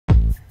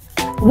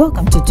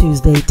Welcome to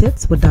Tuesday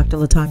Tips with Dr.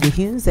 Latanya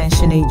Hughes and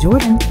Shanae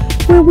Jordan,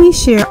 where we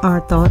share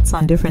our thoughts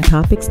on different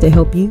topics to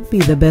help you be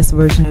the best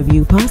version of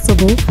you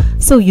possible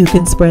so you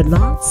can spread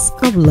lots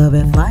of love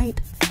and light.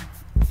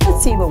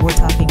 Let's see what we're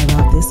talking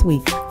about this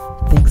week.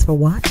 Thanks for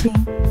watching.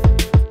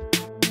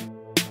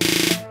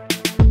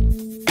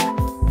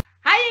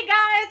 Hi, you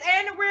guys,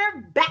 and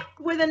we're back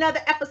with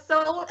another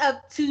episode of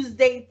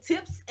Tuesday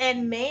Tips.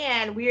 And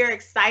man, we are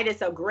excited.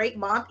 It's a great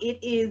month. It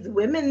is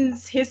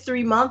Women's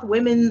History Month,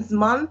 Women's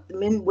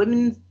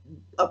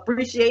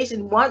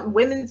Appreciation Month,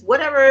 Women's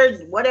whatever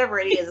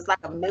it is. It's like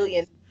a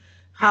million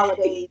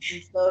holidays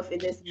and stuff in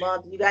this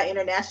month. You got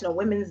International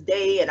Women's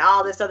Day and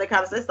all this other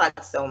kind of stuff. It's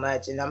like so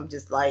much, and I'm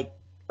just like,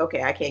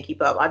 okay, I can't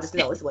keep up. I just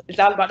know it's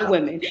all about the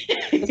women.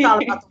 It's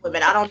all about the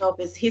women. I don't know if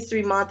it's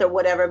History Month or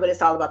whatever, but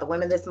it's all about the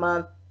women this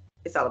month.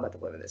 It's all about the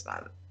women this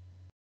month.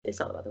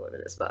 It's all about the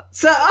women this month.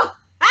 So,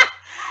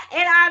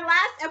 in our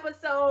last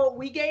episode,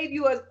 we gave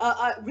you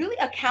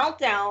a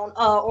countdown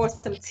or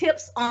some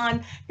tips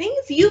on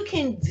things you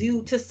can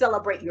do to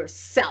celebrate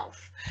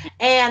yourself,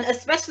 and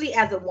especially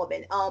as a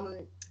woman.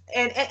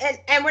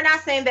 And we're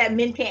not saying that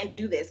men can't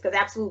do this, because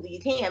absolutely you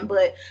can,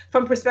 but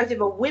from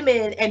perspective of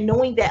women and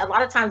knowing that a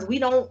lot of times we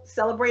don't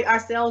celebrate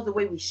ourselves the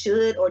way we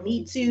should or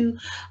need to,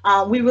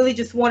 we really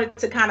just wanted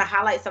to kind of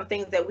highlight some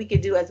things that we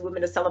could do as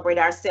women to celebrate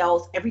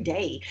ourselves every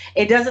day.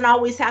 It doesn't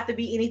always have to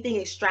be anything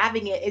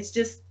extravagant. It's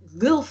just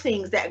little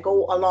things that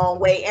go a long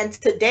way. And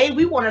today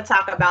we want to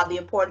talk about the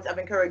importance of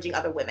encouraging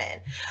other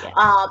women.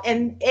 Yeah.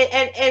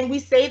 And we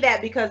say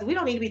that because we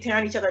don't need to be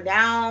tearing each other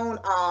down.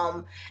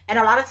 And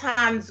a lot of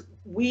times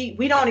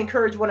we don't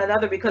encourage one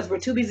another because we're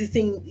too busy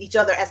seeing each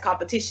other as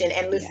competition.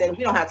 And listen,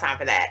 we don't have time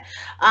for that.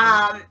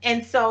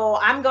 And so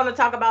I'm going to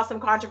talk about some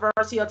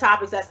controversial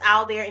topics that's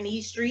out there in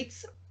these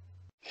streets.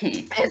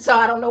 And so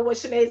I don't know what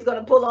Shanae's going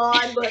to pull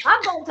on, but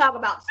I'm going to talk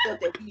about stuff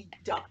that we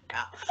talk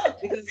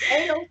about, because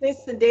ain't no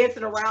sense in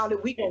dancing around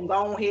it. We can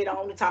go ahead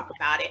on to talk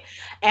about it.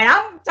 And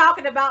I'm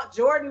talking about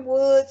Jordyn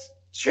Woods,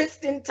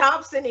 Tristan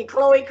Thompson, and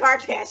Khloe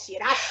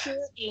Kardashian. I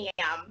sure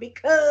am,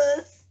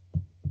 because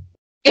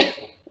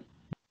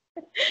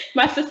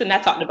my sister and I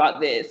talked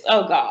about this.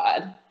 Oh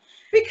God.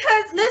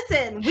 Because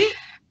listen,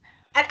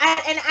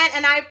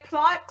 I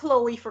applaud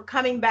Khloe for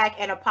coming back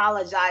and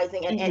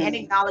apologizing and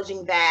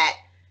acknowledging that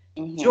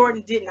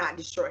Jordyn did not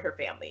destroy her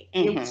family.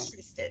 It was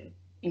Tristan.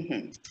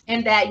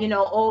 And that,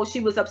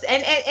 she was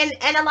upset.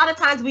 And a lot of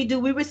times we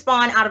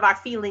respond out of our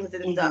feelings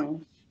and stuff.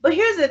 But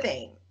here's the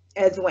thing,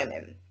 as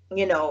women,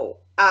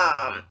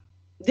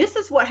 this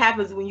is what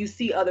happens when you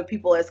see other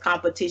people as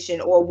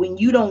competition, or when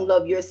you don't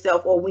love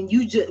yourself, or when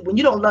you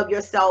don't love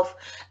yourself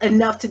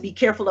enough to be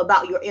careful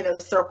about your inner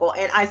circle.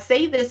 And I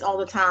say this all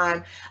the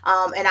time,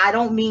 and I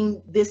don't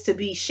mean this to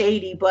be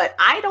shady, but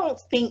I don't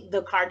think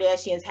the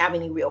Kardashians have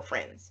any real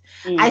friends.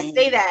 I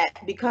say that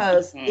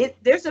because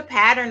there's a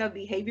pattern of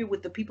behavior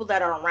with the people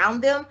that are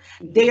around them.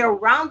 They are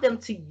around them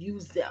to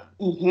use them.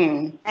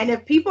 And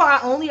if people are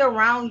only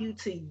around you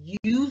to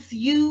use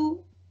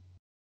you,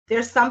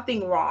 there's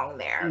something wrong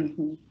there.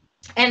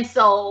 And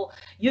so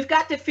you've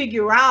got to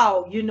figure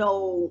out,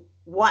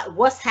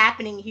 what's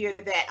happening here,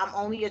 that I'm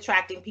only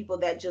attracting people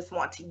that just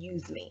want to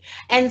use me.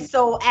 And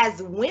so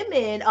as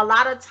women, a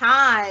lot of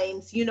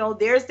times,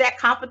 there's that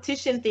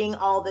competition thing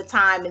all the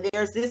time, and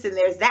there's this and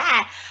there's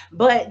that.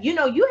 But, you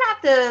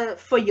have to,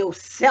 for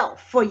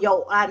yourself,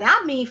 and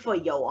I mean for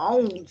your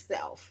own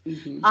self,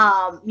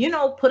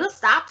 put a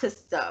stop to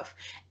stuff.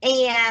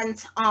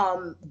 And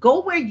go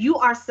where you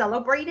are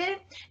celebrated.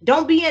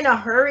 Don't be in a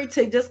hurry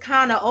to just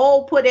kind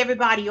of put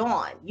everybody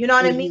on. You know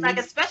what I mean? Like,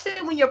 especially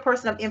when you're a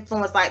person of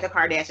influence like the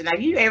Kardashians. Like,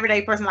 you're an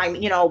everyday person like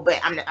me, but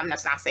I'm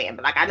just not saying,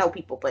 but like, I know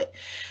people, but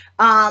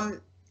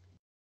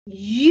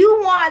you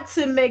want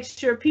to make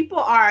sure people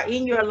are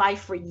in your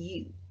life for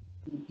you,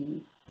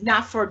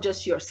 not for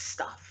just your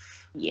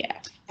stuff.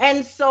 Yeah.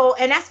 And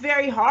that's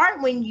very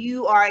hard when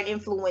you are an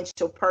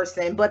influential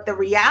person. But the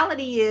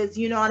reality is,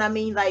 you know what I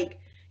mean? Like,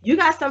 you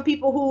got some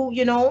people who,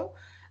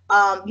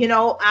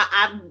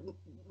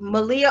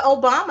 Malia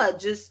Obama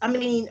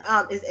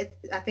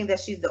I think that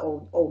she's the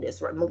oldest,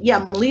 right?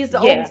 Yeah, Malia's the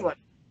oldest one.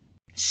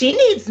 She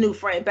needs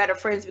better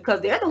friends,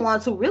 because they're the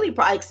ones who really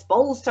probably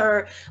exposed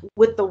her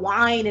with the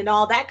wine and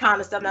all that kind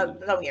of stuff. Now,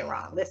 don't get me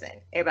wrong. Listen,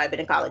 everybody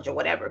been in college or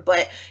whatever,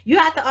 but you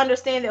have to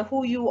understand that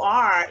who you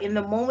are in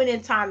the moment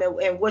in time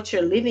and what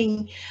you're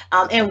living,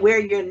 and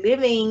where you're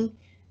living.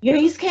 You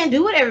just can't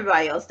do what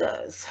everybody else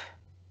does.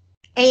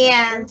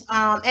 And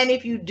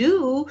if you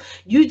do,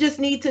 you just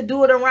need to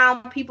do it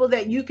around people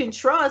that you can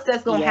trust,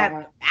 that's going to have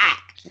your back.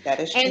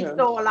 That is true. And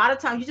so a lot of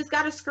times you just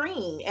got to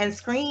screen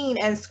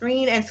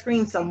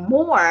some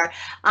more.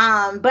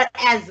 But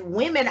as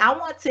women, I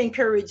want to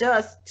encourage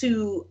us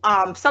to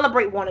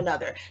celebrate one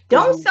another.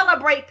 Don't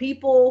celebrate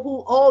people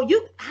who, I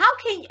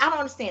don't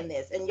understand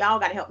this, and y'all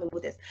got to help me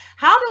with this.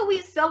 How do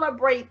we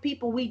celebrate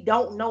people we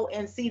don't know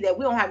and see that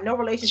we don't have no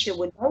relationship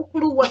with, no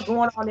clue what's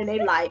going on in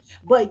their life,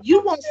 but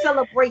you won't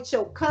celebrate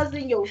your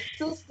cousin, your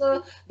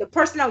sister, the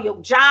person on your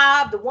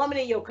job, the woman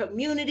in your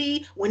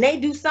community, when they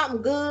do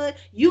something good?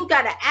 You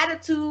got to an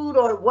attitude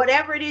or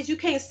whatever it is, you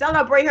can't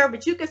celebrate her,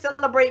 but you can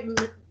celebrate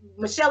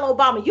Michelle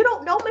Obama. You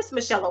don't know Miss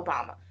Michelle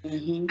Obama.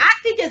 Mm-hmm. I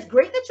think it's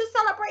great that you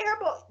celebrate her,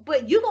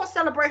 but you're going to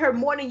celebrate her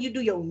more than you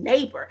do your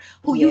neighbor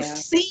who you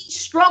see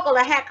struggle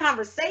and have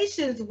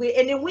conversations with.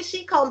 And then when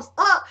she comes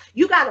up,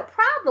 you got a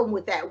problem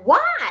with that.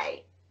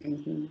 Why?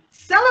 Mm-hmm.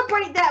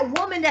 Celebrate that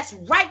woman that's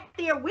right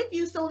there with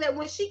you so that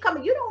when she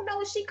come, you don't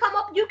know if she come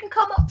up, you can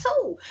come up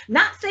too.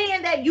 Not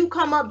saying that you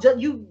come up,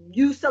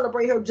 you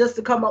celebrate her just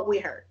to come up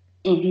with her.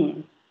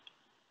 Mm-hmm.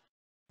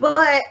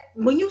 But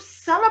when you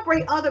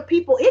celebrate other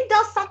people, it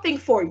does something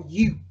for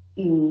you.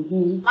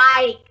 Mm-hmm.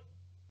 Like,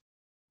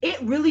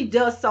 it really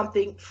does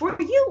something for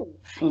you.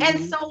 Mm-hmm.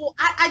 And so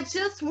I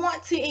just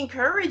want to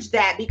encourage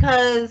that,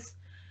 because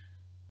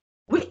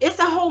it's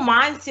a whole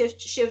mindset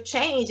shift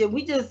change, and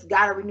we just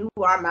got to renew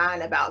our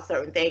mind about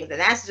certain things. And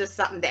that's just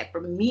something that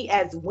for me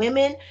as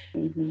women,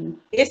 mm-hmm.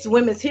 it's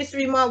Women's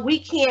History Month. We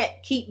can't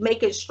keep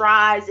making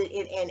strides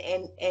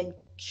and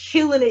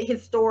killing it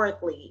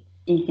historically,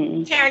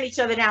 mm-hmm. tearing each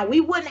other down.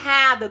 We wouldn't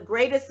have the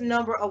greatest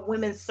number of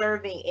women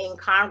serving in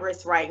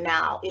Congress right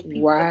now if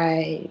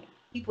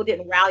people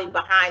didn't rally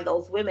behind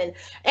those women.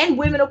 And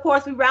women, of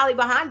course, we rally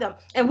behind them,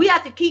 and we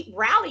have to keep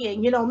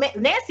rallying. You know,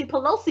 Nancy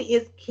Pelosi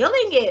is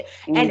killing it,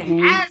 mm-hmm.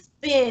 and has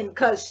been,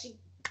 because she,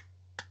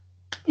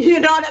 you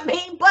know what I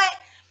mean? But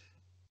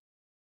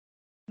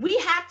we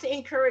have to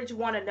encourage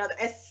one another,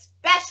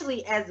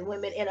 especially as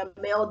women in a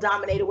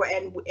male-dominated world.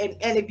 And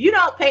if you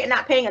not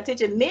paying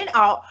attention, men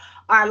are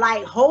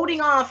like holding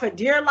on for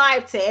dear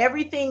life to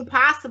everything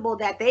possible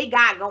that they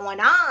got going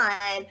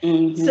on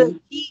mm-hmm.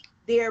 to keep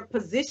their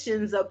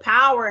positions of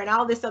power and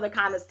all this other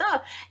kind of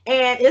stuff.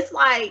 And it's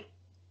like,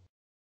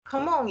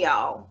 come on,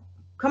 y'all.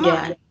 Come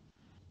on.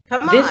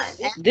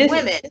 This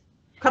women.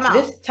 Come on.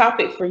 This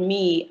topic for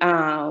me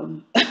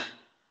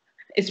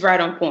is right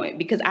on point,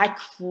 because I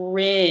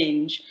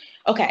cringe.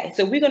 Okay,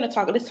 so let's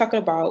talk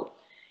about,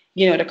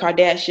 the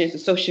Kardashians, the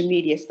social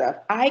media stuff.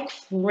 I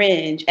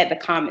cringe at the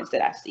comments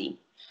that I see.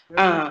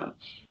 Mm-hmm.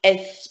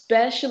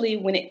 Especially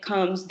when it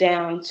comes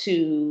down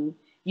to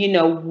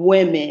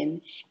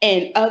women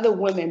and other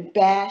women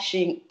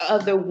bashing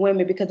other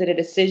women because of the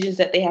decisions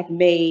that they have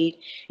made,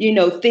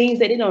 things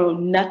that they don't know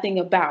nothing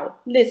about.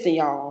 Listen,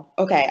 y'all.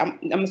 Okay, I'm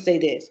gonna say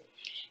this.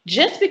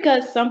 Just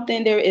because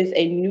there is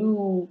a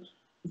new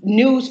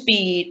news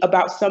feed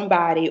about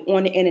somebody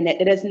on the internet,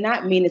 that does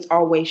not mean it's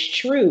always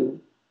true.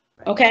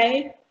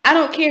 Okay? I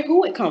don't care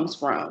who it comes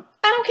from.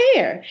 I don't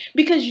care,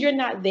 because you're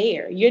not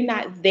there. You're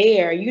not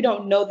there. You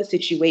don't know the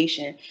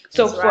situation.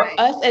 So That's for right.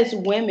 us as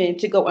women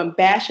to go and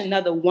bash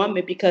another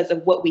woman because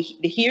of what the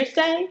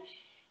hearsay,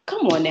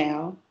 come on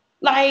now.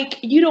 Like,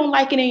 you don't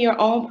like it in your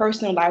own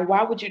personal life.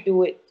 Why would you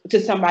do it to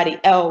somebody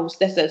else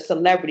that's a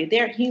celebrity?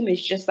 They're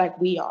humans just like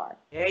we are.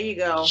 There you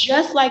go.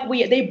 Just like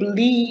they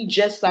bleed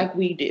just like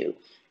we do.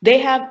 They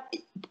have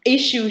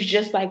issues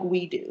just like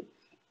we do.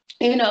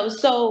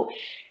 So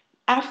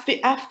I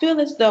feel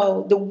as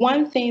though the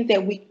one thing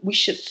that we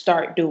should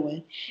start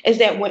doing is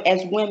that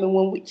as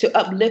women, to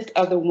uplift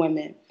other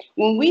women,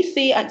 when we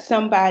see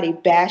somebody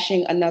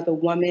bashing another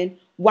woman,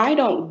 why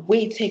don't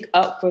we take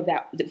up for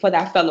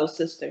our fellow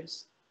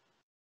sisters?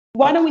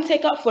 Why don't we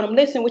take up for them?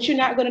 Listen, what you're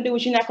not going to do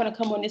is you're not going to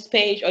come on this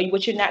page, or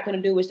what you're not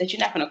going to do is that you're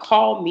not going to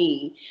call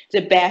me to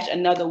bash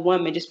another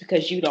woman just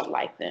because you don't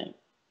like them.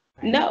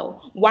 Right.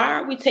 No. Why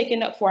aren't we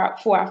taking up for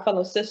our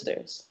fellow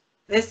sisters?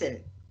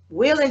 Listen,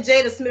 Will and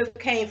Jada Smith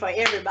came for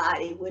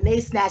everybody when they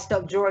snatched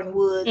up Jordan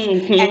Woods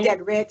mm-hmm. at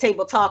that Red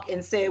Table Talk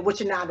and said, what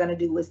you're not going to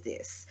do is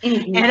this.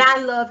 Mm-hmm. And I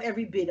love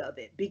every bit of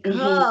it, because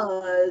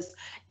mm-hmm.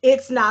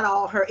 it's not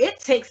all her. It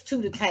takes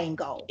two to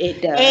tango.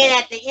 It does.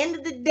 And at the end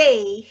of the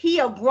day, he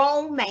a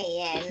grown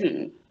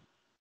man.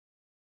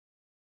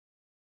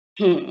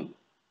 Mm-hmm.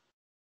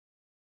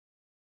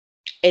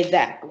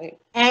 Exactly.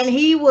 And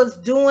he was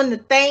doing the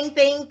thing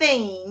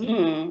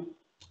mm-hmm.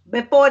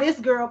 before this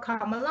girl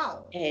come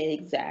along.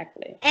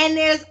 Exactly. And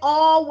there's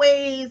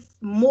always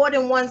more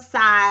than one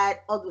side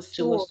of the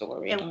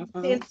story. And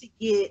we tend to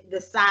get the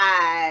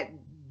side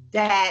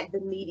that the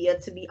media,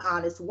 to be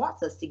honest,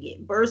 wants us to get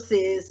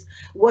versus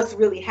what's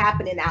really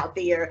happening out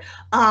there.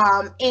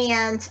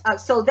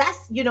 So that's,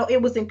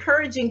 it was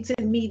encouraging to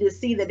me to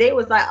see that they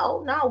was like,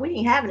 oh no, we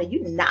ain't having it.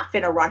 You're not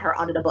finna run her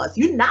under the bus.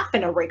 You're not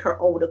finna rake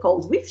her over the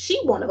coals. She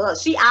one of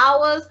us. She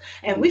ours,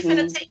 and we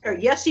finna take her.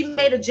 Yes, she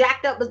made a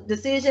jacked up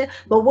decision,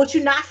 but what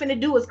you're not finna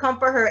do is come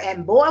for her.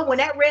 And boy, when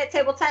that Red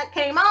Table Talk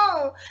came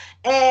on,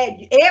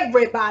 and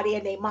everybody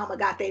and their mama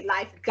got their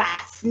life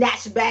got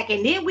snatched back,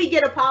 and then we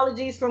get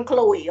apologies from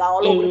Chloe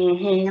all over.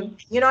 Mm-hmm.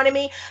 You know what I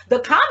mean?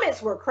 The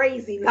comments were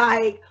crazy.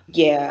 Like,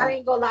 yeah, I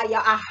ain't gonna lie,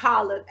 y'all. I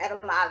hollered at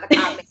a lot of the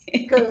comments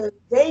because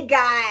they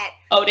got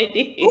they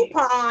did.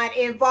 Groupon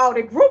involved,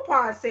 and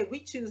Groupon said we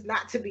choose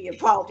not to be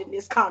involved in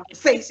this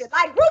conversation.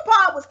 Like,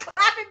 Groupon was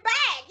clapping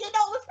back. It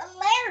was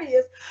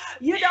hilarious.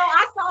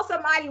 I saw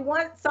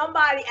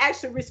somebody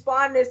actually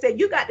responded and said,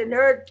 "You got the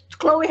nerve.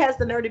 Chloe has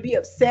the nerve to be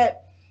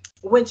upset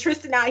when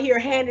Tristan out here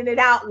handing it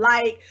out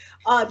like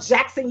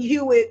Jackson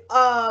Hewitt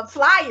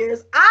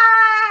flyers.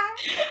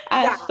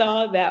 I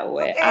saw that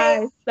one. Okay.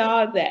 I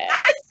saw that.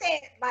 I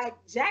said like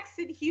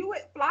Jackson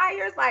Hewitt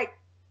flyers, like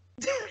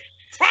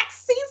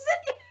tax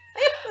season.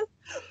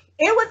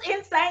 It was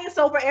insane.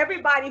 So for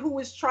everybody who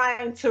was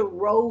trying to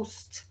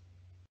roast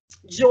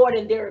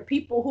Jordan, there are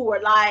people who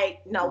were like,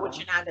 no, what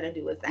you're not going to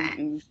do is that,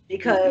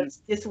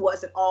 because this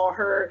wasn't all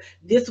her.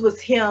 This was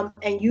him.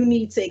 And you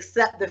need to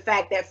accept the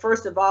fact that,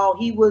 first of all,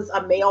 he was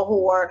a male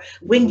whore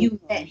when you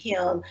met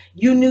him.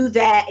 You knew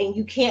that, and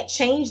you can't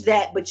change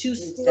that, but you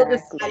still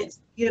decided to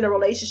be in a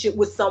relationship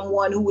with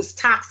someone who was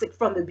toxic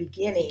from the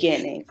beginning.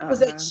 He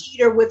was a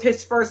cheater with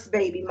his first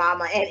baby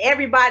mama, and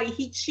everybody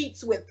he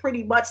cheats with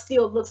pretty much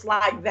still looks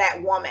like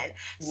that woman.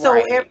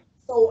 So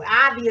So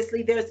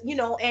obviously there's,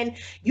 and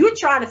you're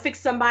trying to fix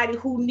somebody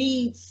who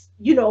needs,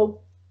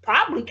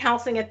 probably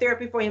counseling and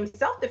therapy for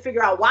himself to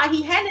figure out why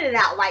he handed it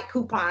out like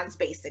coupons,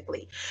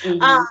 basically.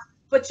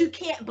 But you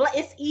can't,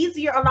 it's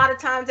easier a lot of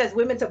times as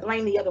women to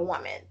blame the other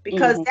woman,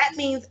 because that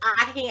means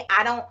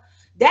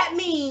that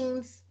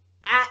means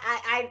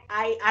I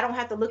don't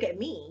have to look at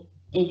me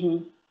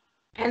and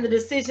the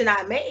decision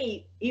I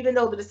made, even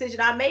though the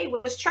decision I made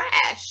was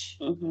trash.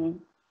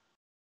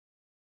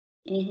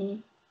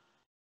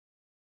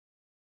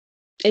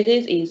 It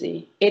is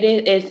easy.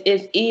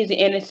 It's easy,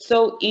 and it's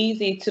so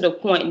easy to the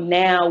point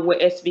now where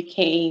it's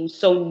became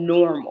so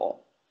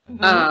normal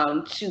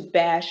to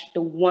bash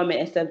the woman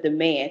instead of the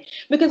man.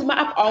 Because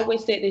I've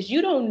always said this: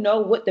 you don't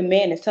know what the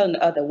man is telling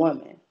the other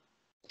woman.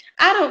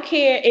 I don't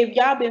care if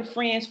y'all been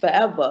friends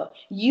forever.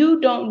 You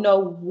don't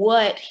know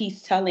what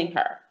he's telling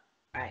her.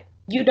 Right.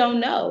 You don't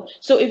know.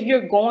 So if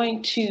you're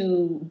going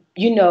to,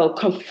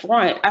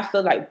 confront, I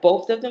feel like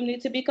both of them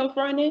need to be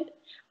confronted.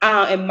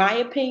 In my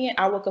opinion,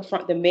 I would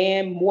confront the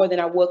man more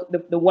than I would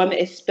the woman,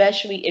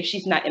 especially if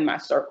she's not in my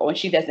circle and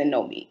she doesn't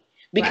know me,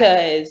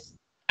 because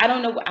I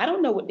don't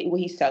know what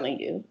he's telling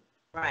you.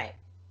 Right.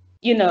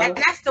 And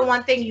that's the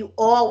one thing you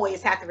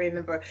always have to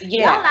remember.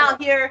 Y'all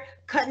out here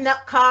cutting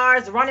up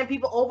cars, running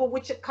people over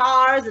with your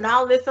cars and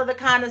all this other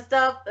kind of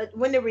stuff,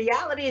 when the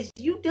reality is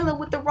you dealing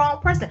with the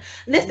wrong person.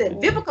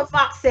 Listen, Vivica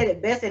Fox said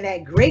it best in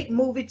that great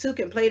movie, Two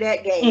Can Play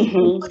That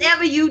Game.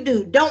 Whatever you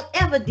do, don't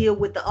ever deal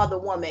with the other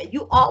woman.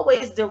 You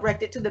always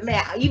direct it to the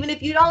man. Even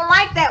if you don't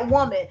like that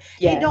woman,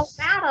 it don't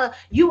matter.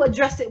 You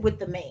address it with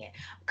the man,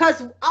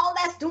 because all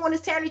that's doing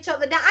is tearing each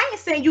other down. I ain't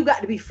saying you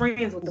got to be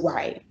friends with the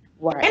woman.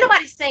 Right. Ain't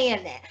nobody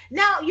saying that.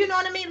 Now, you know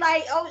what I mean?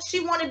 Like, oh,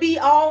 she want to be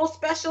all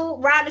special,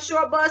 ride the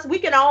short bus. We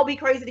can all be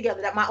crazy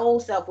together. That my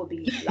old self would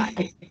be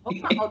like,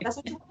 oh, that's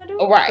what you want to do?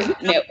 Right. We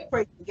can all be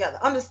crazy together.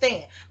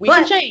 Understand? We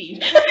can change.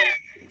 Change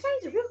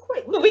it real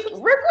quick.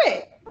 Real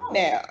quick.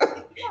 Now,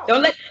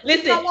 don't let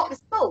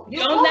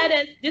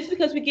us, just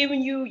because we're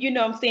giving you,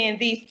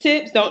 these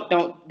tips, don't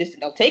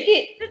take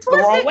it the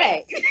wrong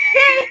way.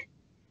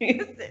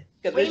 Listen,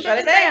 because we shut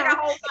it down our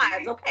whole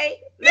lives,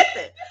 okay?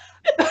 Listen.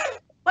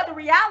 But the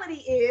reality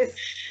is,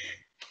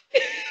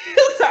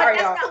 sorry,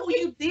 that's not who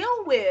you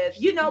deal with,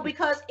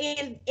 because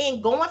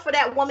in going for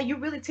that woman, you're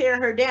really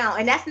tearing her down,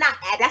 and that's not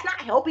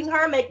helping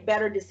her make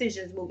better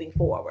decisions moving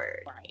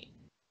forward. Right.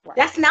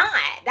 That's not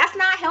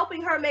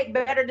helping her make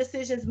better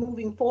decisions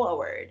moving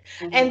forward.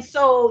 And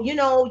so,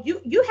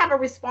 you have a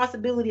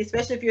responsibility,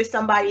 especially if you're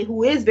somebody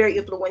who is very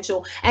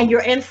influential and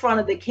you're in front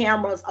of the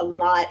cameras a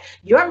lot.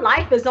 Your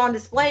life is on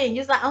display, and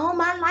you're like, oh,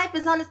 my life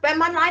is on display.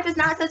 My life is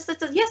not such.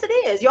 Yes, it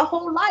is. Your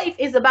whole life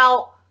is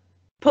about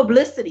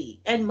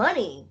publicity and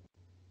money.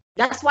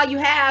 That's why you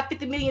have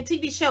 50 million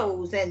TV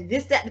shows and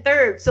this, that, and the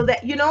third, so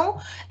that,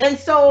 and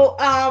so,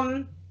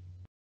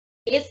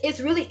 it's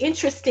really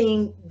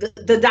interesting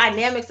the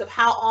dynamics of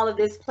how all of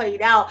this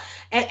played out,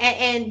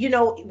 and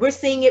we're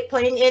seeing it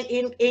playing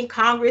in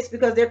Congress,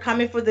 because they're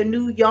coming for the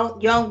new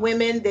young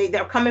women.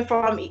 They're coming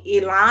from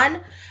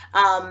Ilan,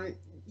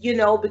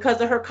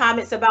 because of her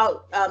comments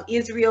about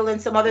Israel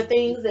and some other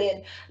things,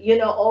 and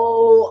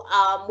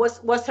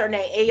what's her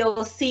name,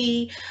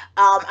 AOC,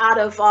 out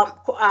of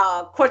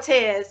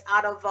Cortez,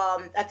 out of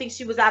I think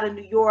she was out of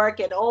New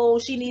York, and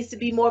she needs to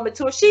be more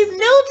mature. She's new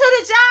to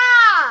the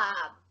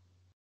job.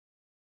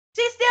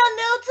 She's still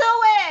new to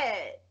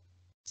it.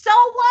 So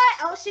what?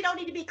 Oh, she don't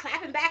need to be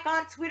clapping back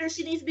on Twitter.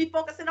 She needs to be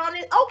focusing on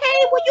it. Okay,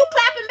 well, you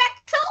clapping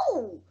back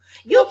too.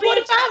 You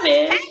 45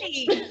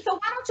 minutes. So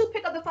why don't you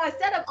pick up the phone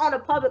instead of on a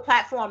public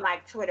platform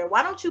like Twitter?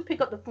 Why don't you pick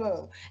up the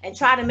phone and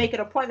try to make an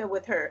appointment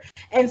with her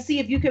and see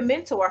if you can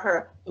mentor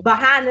her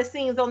behind the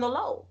scenes on the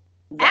low?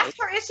 Right. Ask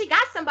her if she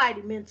got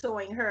somebody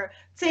mentoring her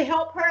to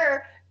help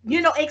her,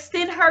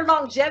 extend her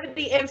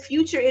longevity and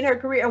future in her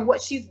career and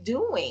what she's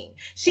doing.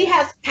 She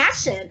has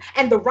passion,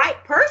 and the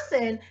right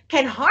person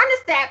can harness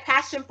that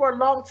passion for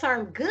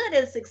long-term good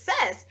and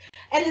success.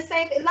 And the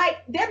same thing, like,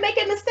 they're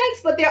making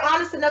mistakes, but they're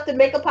honest enough to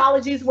make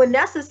apologies when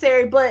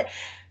necessary. But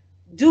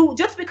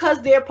just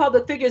because they're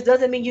public figures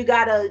doesn't mean you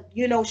gotta,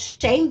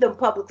 shame them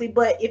publicly.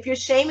 But if you're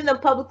shaming them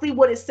publicly,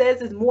 what it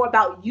says is more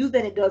about you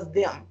than it does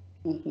them.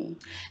 Mm-hmm.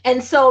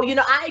 And so,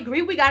 I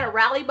agree we got to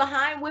rally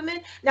behind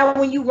women. Now,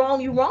 when you wrong,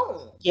 you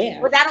wrong. Yeah.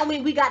 But that don't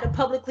mean we got to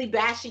publicly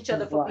bash each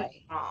other for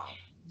being wrong.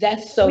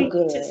 That's What so we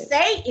good. need to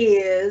say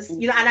is,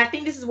 and I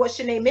think this is what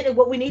Shanae meant, and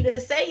what we need to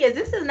say is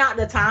this is not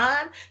the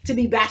time to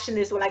be bashing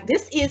this one. Like,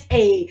 this is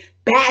a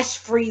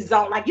bash-free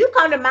zone. Like, you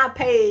come to my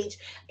page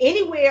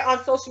anywhere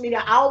on social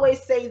media, I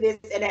always say this,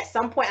 and at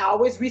some point I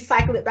always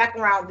recycle it back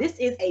around. This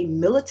is a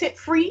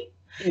militant-free.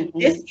 Mm-hmm.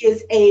 This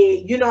is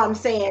a,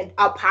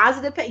 a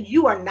positive.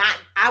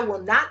 I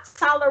will not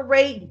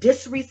tolerate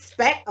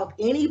disrespect of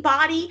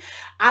anybody.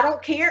 I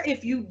don't care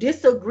if you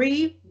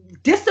disagree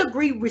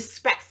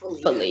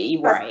respectfully.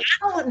 Right.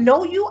 I don't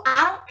know you.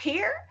 I don't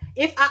care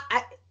if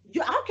I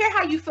don't care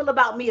how you feel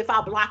about me if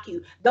I block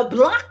you. The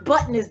block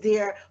button is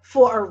there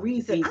for a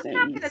reason. I'm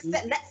not going to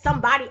let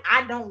somebody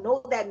I don't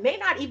know that may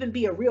not even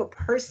be a real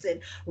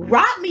person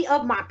rob me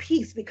of my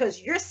peace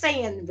because you're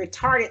saying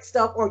retarded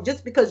stuff or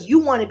just because you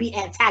want to be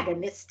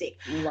antagonistic.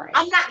 Right.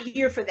 I'm not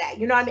here for that.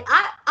 You know what I mean?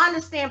 I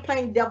understand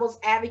playing devil's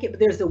advocate, but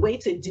there's a way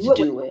to do it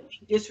without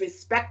being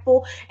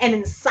disrespectful and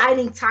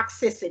inciting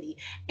toxicity.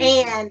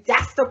 Mm-hmm. And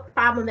that's the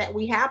problem that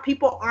we have.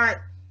 People aren't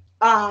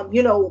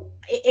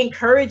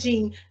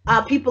encouraging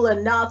people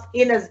enough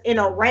in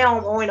a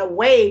realm or in a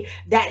way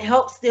that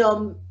helps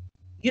them,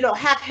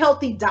 have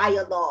healthy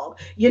dialogue,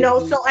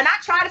 Mm-hmm. So, and I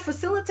try to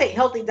facilitate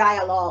healthy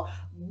dialogue,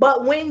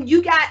 but when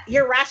you got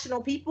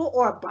irrational people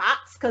or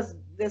bots, because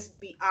let's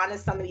be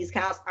honest, some of these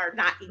accounts are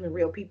not even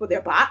real people,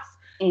 they're bots.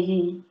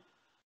 Mm-hmm.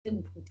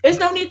 There's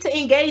no need to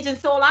engage. And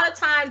so a lot of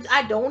times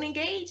I don't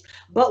engage,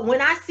 but when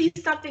I see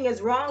something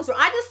is wrong, so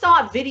I just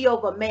saw a video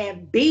of a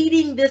man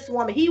beating this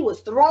woman. He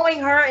was throwing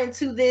her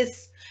into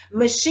this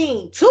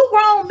machine. Two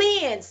grown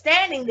men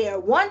standing there.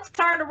 One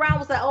turned around,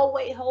 was like, oh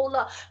wait, hold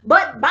up.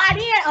 But by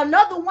then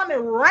another woman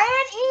ran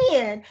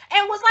in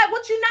and was like,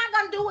 what you not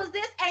gonna do is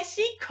this, and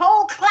she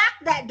cold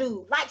clapped that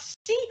dude. Like,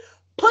 she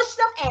pushed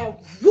him and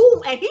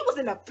woo, and he was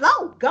in the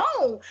flow,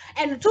 gone.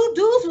 And the two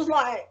dudes was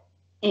like,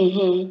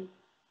 mm-hmm.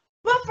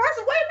 But first,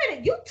 wait a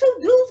minute, you two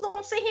dudes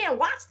gonna sit here and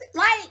watch it?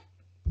 Like,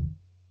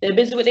 they're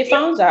busy with their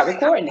phones out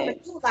recording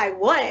it. Like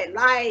what?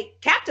 Like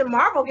Captain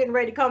Marvel getting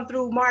ready to come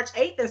through March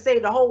 8th and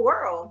save the whole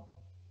world.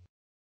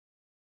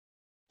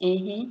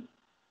 Mm-hmm.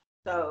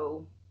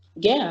 So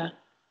yeah,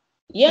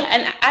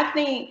 and I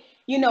think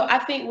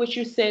what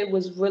you said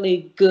was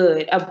really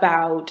good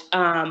about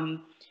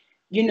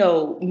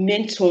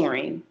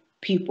mentoring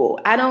people.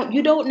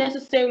 You don't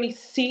necessarily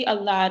see a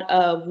lot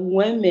of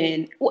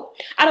women. Well,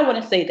 I don't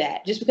want to say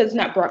that just because it's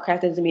not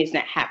broadcast doesn't mean it's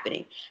not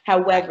happening.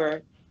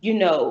 However,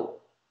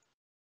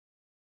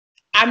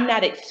 I'm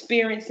not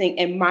experiencing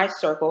in my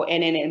circle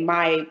and in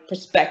my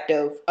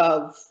perspective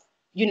of,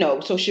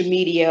 social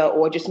media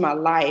or just my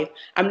life,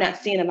 I'm not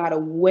seeing a lot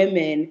of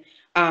women,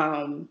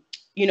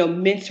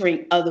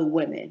 mentoring other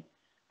women.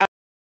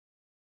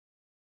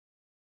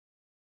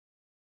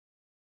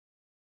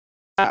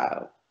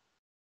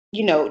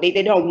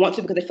 They don't want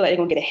to because they feel like they're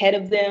going to get ahead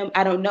of them.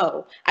 I don't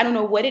know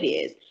what it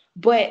is,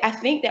 but I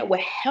think that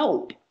would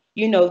help,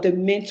 the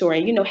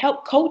mentoring,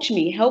 help coach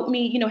me, help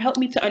me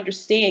to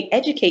understand,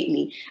 educate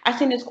me. I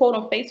seen this quote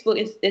on Facebook.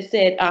 It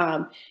said,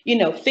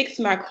 fix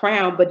my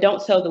crown, but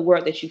don't tell the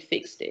world that you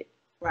fixed it.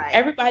 Right.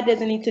 Everybody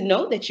doesn't need to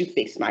know that you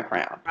fixed my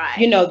crown.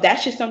 Right.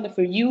 That's just something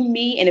for you,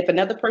 me, and if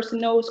another person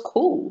knows,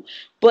 cool.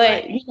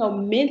 But,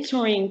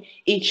 mentoring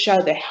each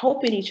other,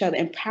 helping each other,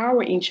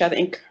 empowering each other,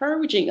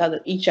 encouraging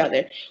each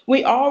other.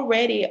 We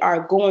already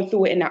are going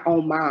through it in our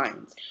own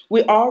minds.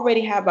 We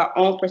already have our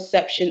own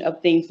perception of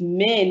things.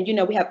 Men,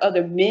 we have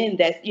other men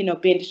that's,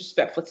 being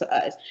disrespectful to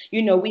us.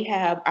 We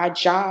have our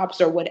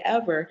jobs or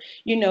whatever,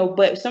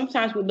 but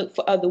sometimes we look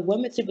for other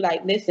women to be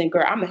like, listen,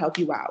 girl, I'm going to help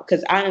you out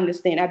because I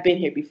understand. I've been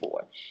here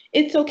before.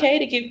 It's okay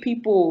to give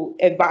people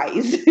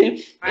advice.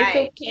 It's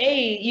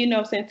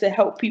okay, to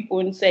help people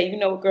and say,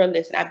 girl,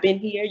 listen, I've been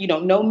here. You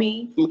don't know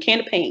me from a can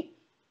of paint.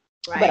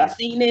 Right. But I've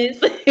seen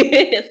this.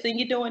 I've seen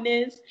you doing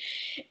this.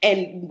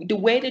 And the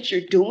way that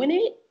you're doing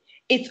it,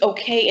 it's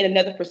okay in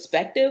another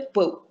perspective,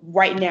 but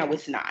right now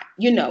it's not,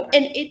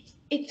 and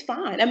it's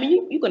fine. I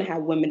mean, you're going to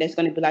have women that's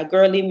going to be like,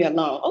 girl, leave me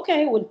alone.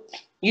 Okay, well,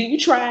 you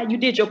tried, you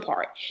did your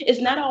part.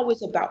 It's not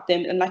always about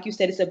them. And like you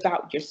said, it's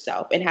about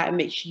yourself and how it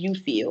makes you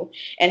feel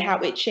and how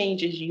it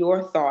changes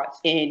your thoughts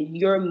and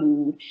your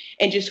mood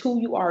and just who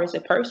you are as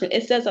a person.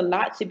 It says a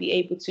lot to be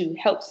able to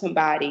help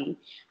somebody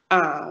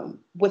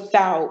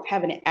without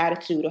having an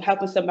attitude or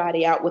helping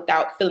somebody out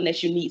without feeling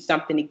that you need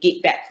something to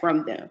get back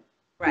from them.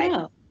 Right.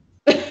 Yeah.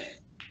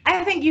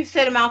 I think you've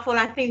said a mouthful,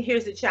 and I think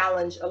here's the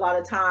challenge a lot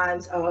of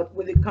times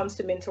when it comes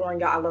to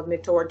mentoring. I love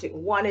mentoring.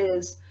 One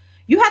is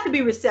you have to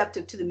be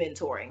receptive to the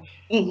mentoring.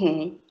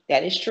 Mm-hmm.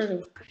 That is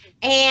true.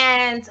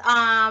 And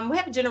we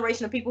have a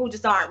generation of people who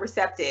just aren't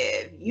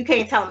receptive. You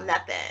can't tell them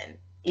nothing.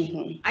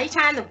 Mm-hmm. Are you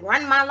trying to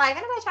run my life?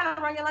 Anybody trying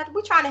to run your life?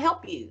 We're trying to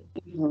help you.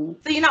 Mm-hmm.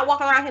 So you're not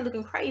walking around here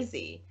looking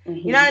crazy.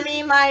 Mm-hmm. You know what I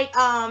mean? Like,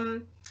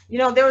 you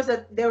know, there was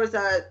a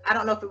I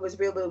don't know if it was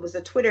real, but it was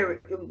a Twitter,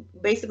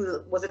 it basically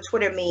was a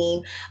Twitter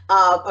meme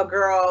of a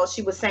girl.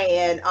 She was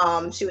saying,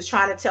 she was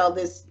trying to tell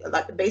this,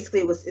 like,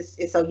 basically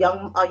it's a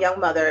young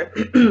mother,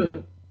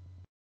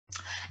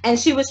 and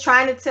she was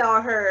trying to tell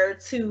her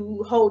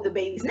to hold the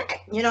baby's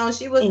neck. You know,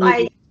 she was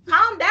like,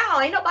 calm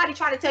down. Ain't nobody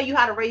trying to tell you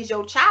how to raise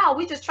your child.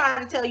 We just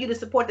trying to tell you to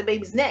support the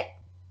baby's neck.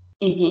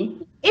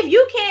 If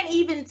you can't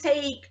even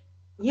take,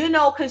 you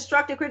know,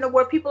 constructive criticism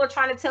where people are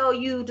trying to tell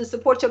you to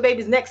support your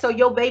baby's neck so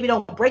your baby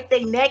don't break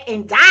their neck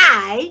and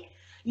die,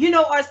 you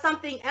know, or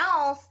something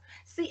else.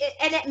 See,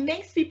 and it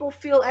makes people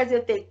feel as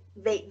if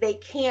they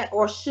can't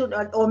or should,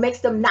 or makes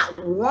them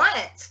not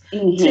want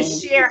to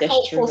share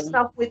hopeful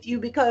stuff with you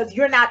because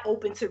you're not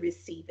open to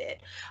receive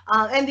it.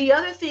 And the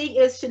other thing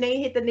is,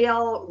 Shanae hit the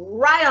nail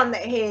right on the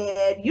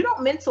head. You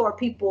don't mentor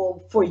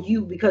people for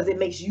you because it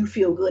makes you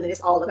feel good and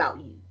it's all about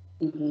you.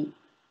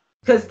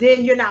 Because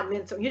then you're not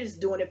mentoring, you're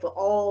just doing it for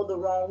all the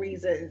wrong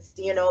reasons.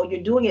 You know,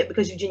 you're doing it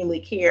because you genuinely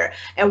care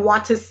and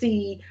want to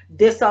see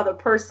this other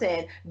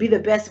person be the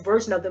best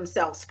version of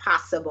themselves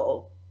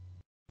possible.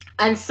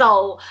 And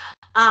so,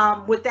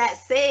 with that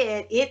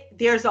said,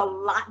 there's a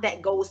lot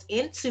that goes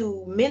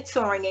into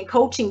mentoring and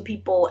coaching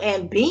people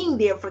and being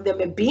there for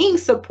them and being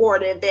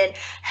supportive and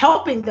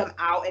helping them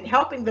out and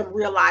helping them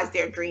realize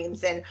their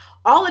dreams and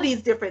all of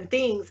these different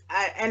things.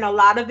 And a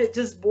lot of it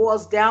just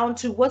boils down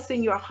to what's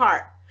in your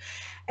heart.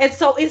 And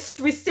so it's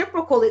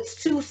reciprocal.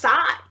 It's two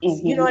sides.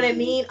 You know what I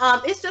mean?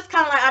 It's just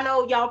kind of like, I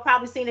know y'all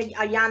probably seen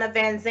a Yana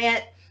Van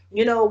Zant,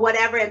 you know,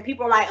 whatever. And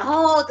people are like,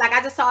 oh, like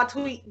I just saw a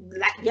tweet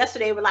like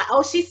yesterday. We're like,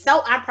 oh, she's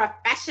so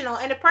unprofessional.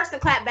 And the person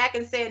clapped back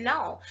and said,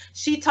 no,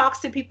 she talks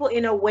to people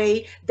in a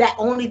way that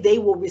only they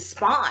will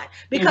respond.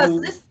 Because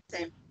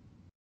listen,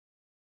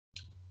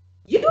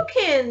 you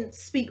can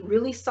speak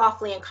really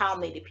softly and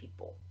calmly to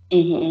people,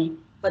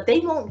 but they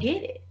won't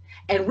get it.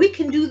 And we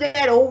can do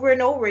that over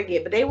and over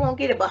again, but they won't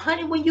get it. But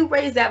honey, when you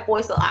raise that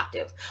voice an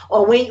octave,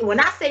 or when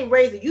I say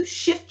raise it, you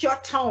shift your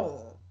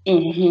tone,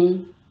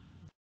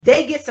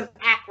 they get some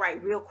act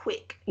right real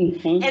quick.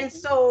 And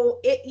so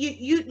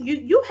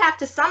you have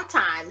to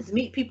sometimes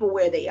meet people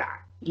where they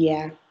are.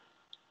 Yeah.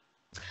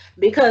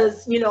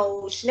 Because, you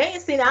know, Shanae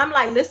and Cena, I'm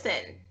like,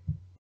 listen,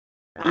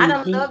 I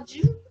done loved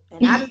you.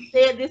 And I done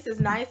said this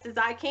as nice as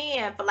I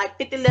can for like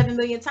 11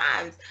 million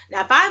times.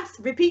 Now, if I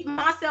repeat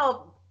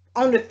myself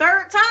on the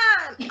third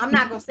time, I'm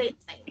not going to say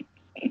the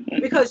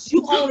same. Because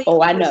you only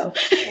I know.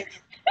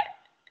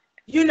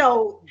 You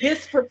know,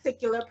 this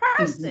particular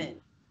person.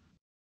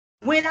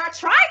 When I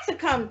tried to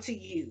come to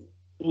you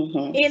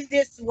in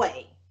this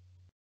way,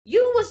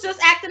 you was just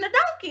acting a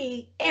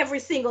donkey every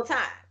single time.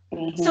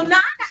 So now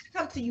I got to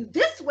come to you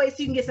this way so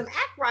you can get some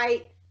act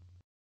right.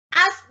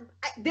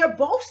 They're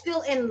both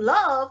still in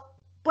love,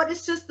 but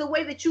it's just the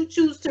way that you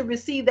choose to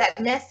receive that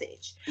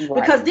message.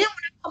 Because then when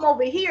I come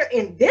over here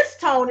in this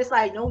tone, it's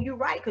like, no, you're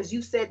right. Because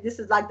you said this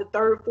is like the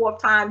third,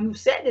 fourth time you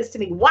said this to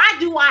me. Why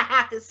do I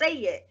have to say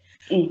it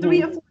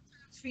 3 or 4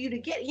 times for you to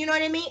get it? You know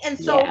what I mean? And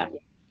so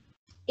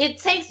it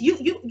takes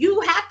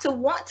you have to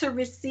want to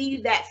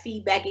receive that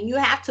feedback, and you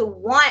have to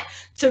want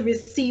to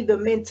receive the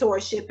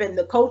mentorship and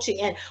the coaching.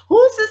 And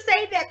who's to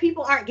say that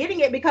people aren't getting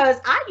it? Because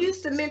I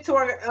used to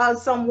mentor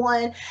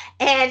someone,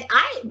 and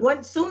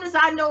as soon as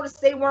I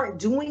noticed they weren't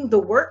doing the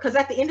work, because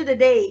at the end of the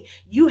day,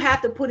 you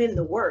have to put in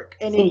the work,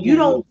 and if you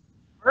don't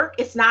work,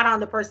 it's not on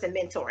the person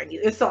mentoring you,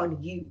 it's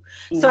on you.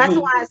 So that's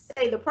why I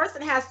say the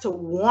person has to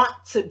want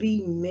to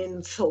be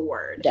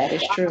mentored. That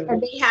is true.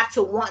 And they have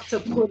to want to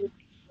put in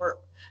work.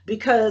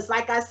 Because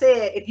like I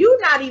said, if you're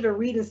not even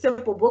reading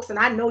simple books, and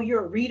I know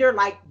you're a reader,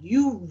 like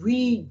you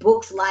read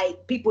books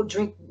like people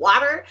drink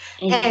water,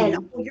 and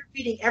you're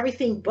reading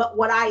everything but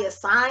what I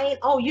assign,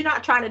 you're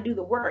not trying to do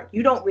the work.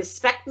 You don't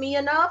respect me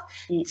enough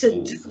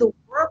to do the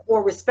work,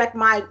 or respect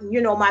my,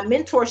 my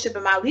mentorship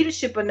and my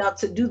leadership enough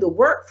to do the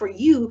work for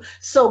you.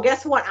 So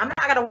guess what? I'm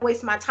not going to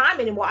waste my time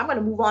anymore. I'm going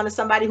to move on to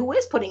somebody who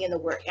is putting in the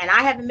work. And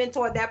I haven't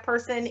mentored that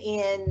person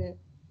in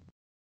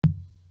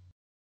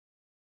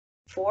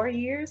 4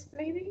 years,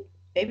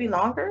 maybe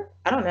longer.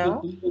 I don't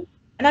know.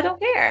 And I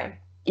don't care.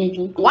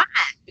 Why?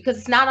 Because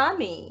it's not on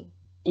me.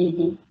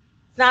 It's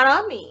not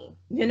on me.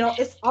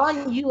 It's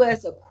on you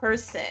as a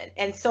person.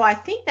 And so I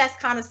think that's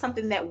kind of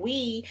something that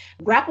we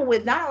grapple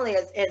with, not only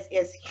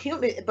as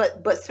human,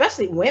 but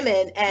especially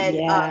women.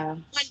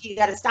 And you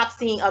got to stop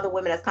seeing other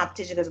women as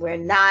competition, because we're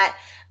not.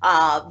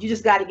 You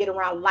just got to get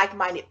around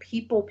like-minded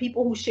people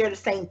who share the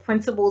same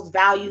principles,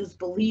 values,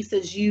 beliefs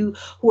as you,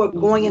 who are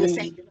going in the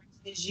same direction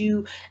as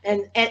you,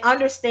 and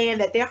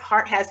understand that their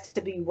heart has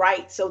to be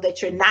right, so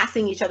that you're not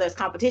seeing each other as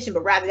competition,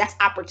 but rather that's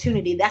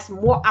opportunity. That's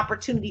more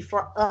opportunity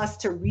for us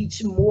to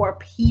reach more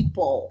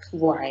people,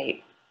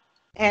 right?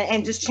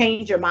 And just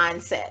change your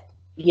mindset.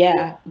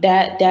 Yeah,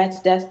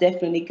 that's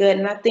definitely good.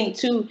 And I think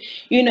too,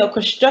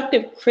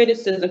 constructive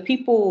criticism,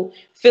 people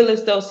feel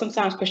as though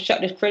sometimes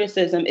constructive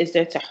criticism is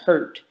there to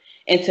hurt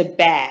and to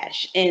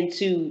bash and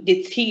to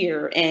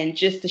deter and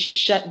just to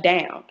shut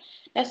down.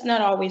 That's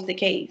not always the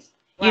case.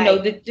 Right.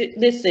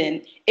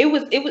 Listen,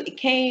 it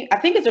came, I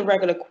think it's a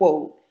regular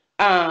quote.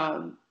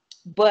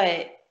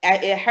 but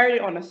I heard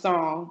it on a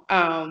song,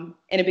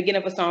 in the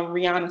beginning of a song,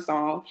 Rihanna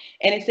song,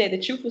 and it said the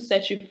truth will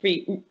set you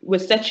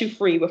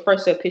free, but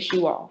first it'll piss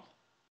you off.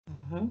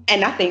 Mm-hmm.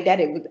 And I think that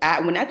it was,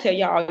 when I tell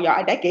y'all,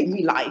 that gave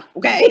me life,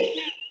 okay?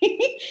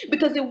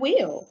 Because it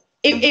will.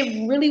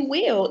 It really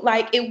will.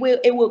 Like it will,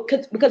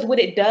 because what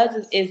it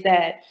does is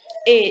that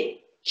it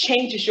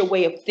changes your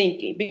way of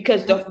thinking,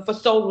 because for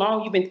so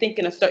long you've been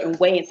thinking a certain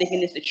way and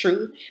thinking it's the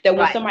truth, that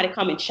when somebody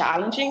come and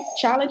challenge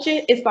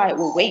it, it's like,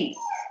 well, wait,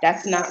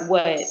 that's not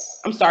what.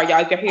 I'm sorry,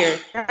 y'all, if you're here.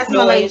 That's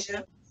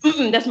Malaysia.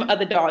 That's my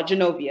other dog,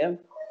 Genovia.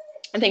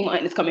 I think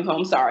mine is coming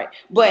home. Sorry,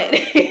 but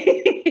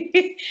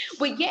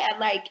but yeah,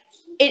 like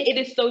it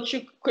is so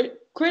true.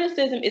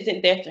 Criticism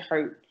isn't there to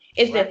hurt.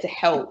 It's there to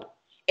help.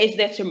 It's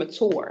there to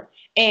mature.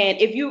 And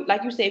if you,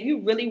 like you said, if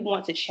you really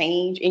want to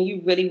change and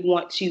you really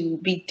want to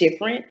be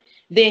different,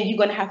 then you're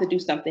going to have to do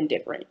something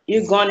different.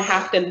 You're going to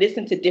have to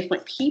listen to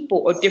different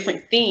people or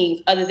different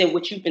things other than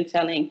what you've been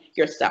telling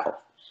yourself.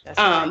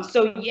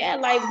 So yeah,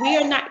 like we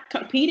are not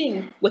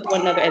competing with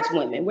one another as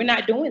women. We're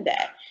not doing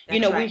that.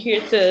 We're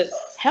here to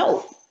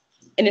help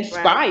and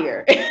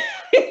inspire.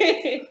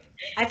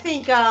 I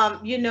think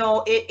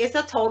it's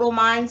a total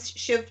mind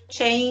shift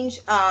change.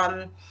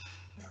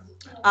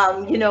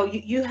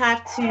 You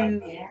have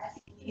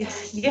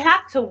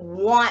to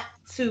want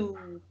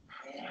to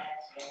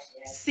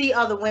see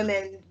other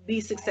women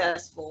be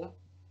successful.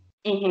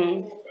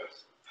 Mm-hmm.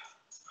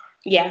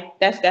 Yeah,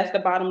 that's the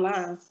bottom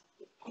line.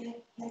 I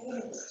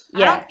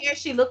don't care if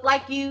she look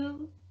like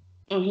you,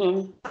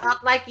 mm-hmm.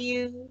 talk like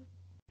you,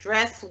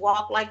 dress,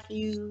 walk like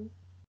you,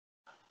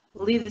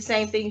 believe the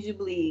same things you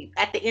believe.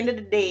 At the end of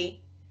the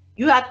day,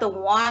 you have to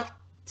want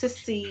to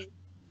see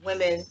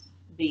women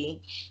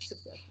be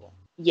successful.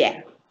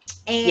 Yeah.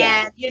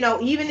 And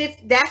even if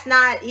that's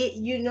not it,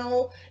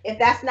 if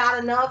that's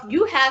not enough,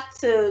 you have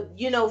to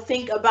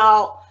think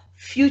about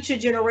future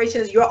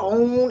generations, your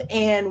own,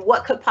 and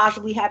what could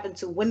possibly happen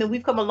to women.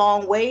 We've come a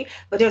long way,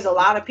 but there's a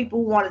lot of people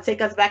who want to take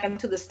us back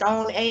into the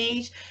Stone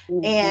Age.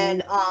 Mm-hmm.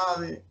 And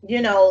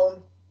you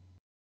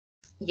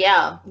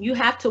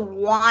have to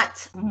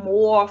want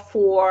more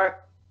for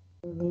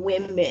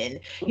women.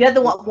 You have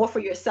to want more for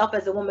yourself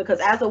as a woman, because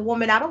as a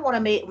woman, I don't want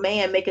to make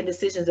man making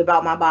decisions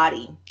about my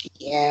body.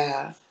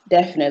 Yeah,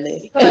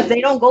 definitely. Because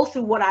they don't go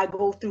through what I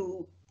go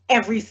through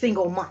every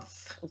single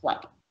month.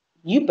 Right.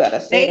 You better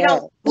say they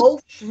don't go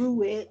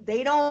through it.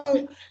 They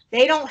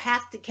don't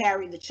have to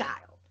carry the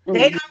child. Mm-hmm.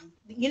 They don't,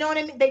 you know what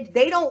I mean?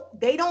 They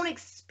don't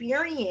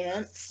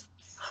experience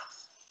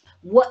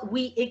what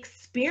we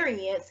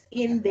experience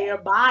in their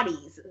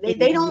bodies.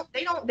 They don't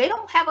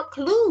have a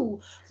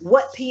clue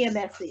what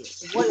PMS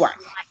is.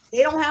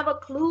 They don't have a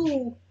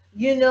clue,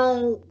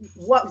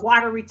 what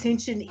water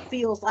retention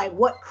feels like,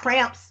 what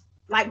cramps,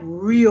 like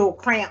real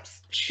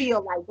cramps,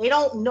 feel like. They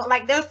don't know.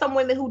 Like, there's some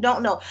women who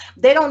don't know.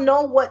 They don't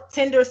know what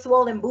tender,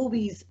 swollen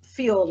boobies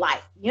feel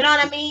like. You know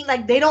what I mean?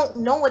 Like, they don't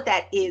know what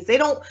that is. They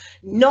don't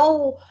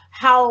know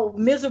how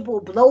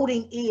miserable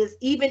bloating is,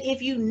 even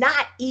if you're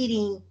not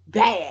eating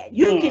bad.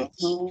 You can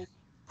eat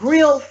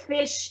grilled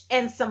fish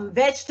and some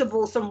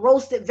vegetables, some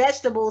roasted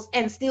vegetables,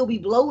 and still be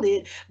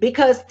bloated,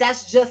 because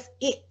that's just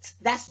it.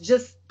 That's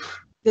just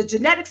the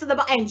genetics of the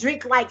body. And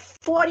drink like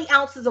 40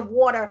 ounces of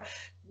water,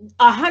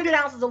 100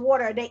 ounces of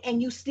water a day,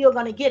 and you still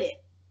gonna get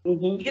it.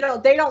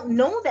 Mm-hmm. They don't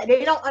know that.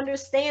 They don't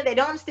understand. They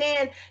don't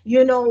understand,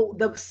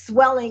 the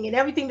swelling and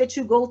everything that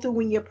you go through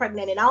when you're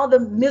pregnant, and all the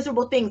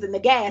miserable things, and the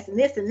gas and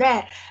this and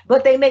that.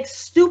 But they make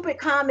stupid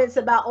comments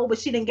about, oh, but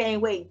she didn't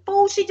gain weight.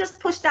 Fool, she just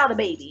pushed out a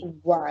baby.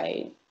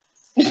 Right.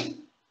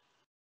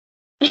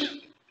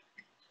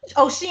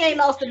 Oh, she ain't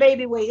lost the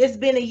baby weight. It's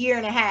been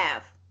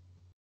 1.5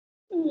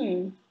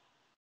 years.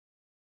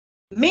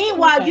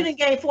 Meanwhile, you didn't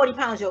gain 40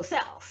 pounds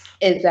yourself.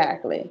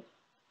 Exactly.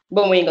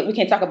 But we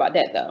can't talk about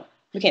that, though.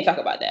 We can't talk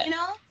about that.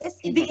 It's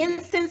the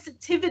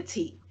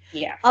insensitivity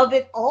of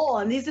it all.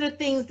 And these are the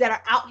things that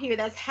are out here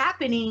that's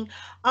happening.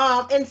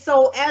 And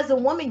so as a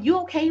woman, you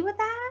okay with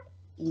that?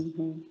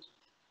 Mm-hmm.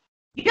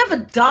 You have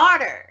a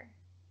daughter.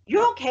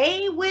 You're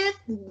okay with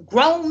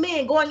grown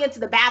men going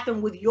into the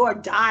bathroom with your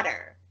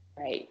daughter.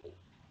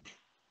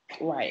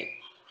 Right.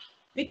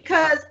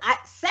 Because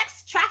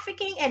sex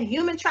trafficking and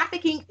human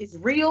trafficking is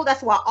real.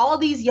 That's why all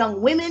these young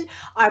women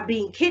are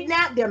being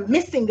kidnapped. They're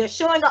missing. They're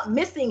showing up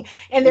missing,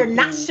 and they're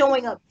not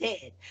showing up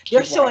dead.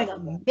 They're showing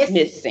up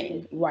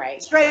missing.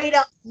 Right. Straight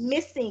up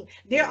missing.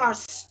 There are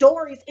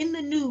stories in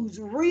the news,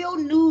 real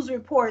news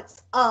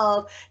reports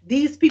of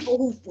these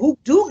people who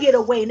do get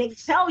away, and they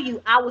tell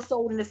you, I was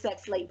sold into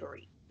sex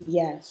slavery.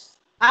 Yes.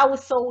 I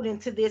was sold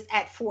into this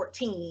at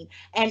 14,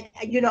 and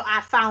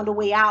I found a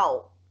way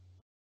out.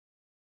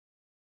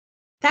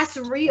 That's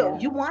real. Yeah.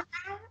 You want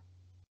that?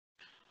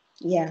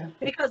 Yeah.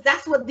 Because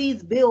that's what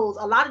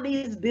a lot of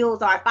these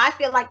bills are. If I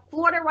feel like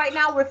Florida right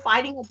now, we're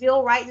fighting a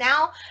bill right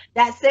now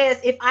that says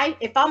if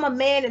I'm a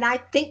man and I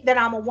think that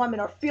I'm a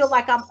woman or feel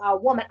like I'm a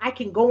woman, I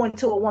can go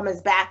into a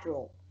woman's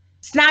bathroom.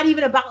 It's not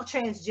even about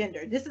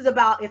transgender. This is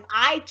about, if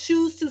I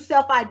choose to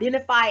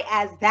self-identify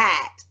as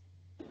that,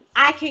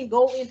 I can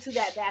go into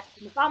that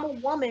bathroom. If I'm a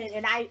woman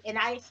and I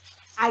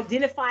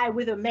identify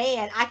with a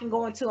man, I can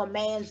go into a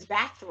man's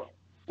bathroom.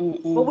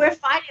 Mm-mm. But we're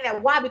fighting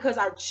that. Why? Because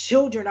our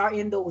children are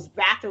in those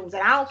bathrooms,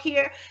 and I don't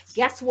care.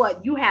 Guess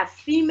what? You have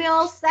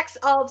female sex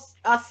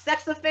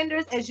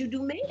offenders as you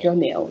do men. Your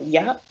male,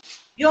 yep.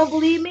 You don't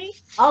believe me?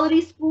 All of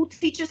these school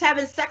teachers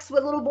having sex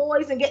with little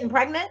boys and getting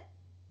pregnant.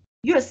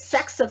 You're a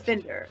sex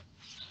offender.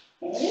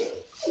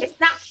 It's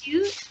not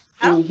cute.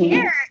 I don't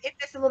care if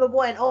it's a little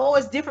boy and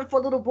it's different for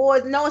little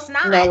boys. No, it's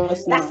not. No,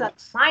 it's That's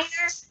not. a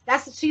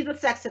minor. She's a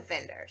sex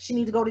offender. She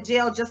needs to go to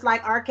jail just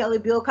like R. Kelly,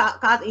 Bill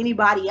Cosby,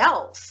 anybody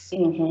else.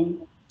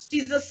 Mm-hmm.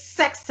 She's a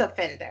sex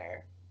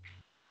offender.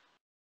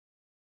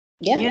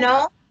 Yeah. You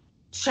know,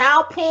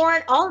 child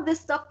porn, all of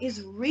this stuff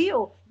is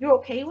real. You're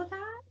okay with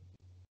that?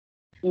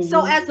 Mm-hmm.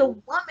 So as a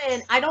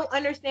woman, I don't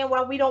understand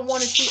why we don't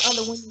want to see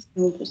other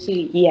women.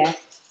 See, yeah.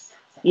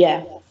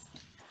 Yeah.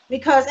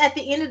 Because at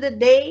the end of the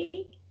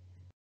day,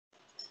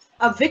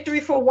 a victory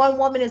for one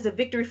woman is a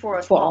victory for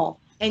us all.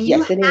 And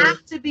yes, you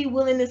have to be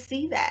willing to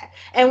see that.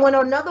 And when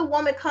another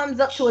woman comes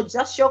up to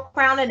adjust your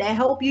crown and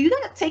help you, you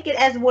got to take it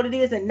as what it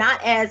is and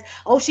not as,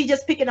 she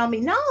just picking on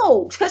me.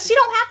 No, because she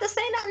don't have to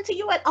say nothing to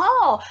you at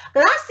all.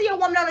 Because I see a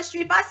woman on the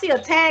street, if I see a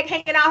tag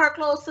hanging out her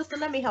clothes, sister,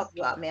 let me help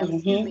you out, ma'am.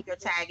 Excuse me, your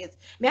tag is,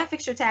 may I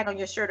fix your tag on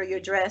your shirt or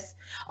your dress?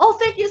 Oh,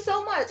 thank you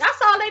so much. I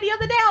saw a lady the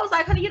other day. I was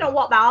like, honey, you don't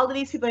walk by all of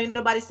these people. Ain't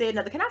nobody said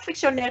nothing. Can I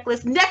fix your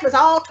necklace? Necklace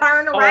all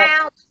turned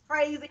around.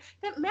 Crazy.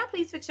 May I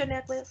please fix your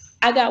necklace?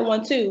 I got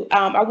one too.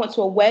 I went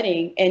to a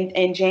wedding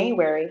in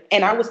January,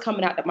 and I was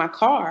coming out of my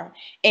car,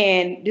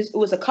 and it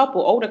was a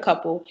older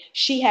couple.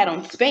 She had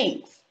on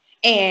Spanx,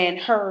 and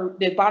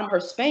the bottom of her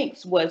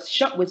Spanx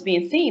was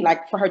being seen,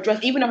 like for her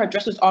dress, even though her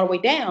dress was all the way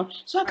down.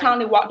 So I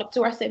kindly walked up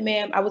to her. I said,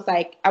 "Ma'am," I was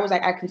like,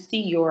 I can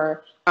see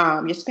your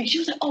Spanx. She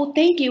was like, "Oh,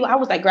 thank you." I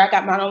was like, "Girl, I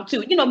got mine on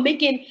too."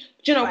 Making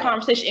general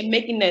conversation and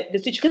making the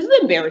situation, because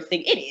it's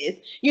embarrassing. It is,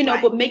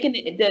 but making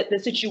the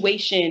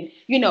situation,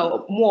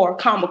 more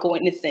comical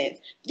in a sense.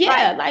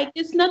 Yeah, like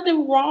there's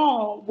nothing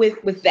wrong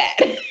with that.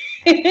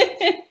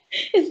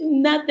 There's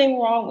nothing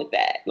wrong with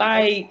that.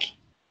 Like,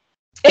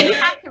 you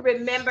have to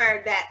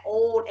remember that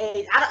old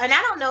age. I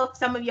don't know if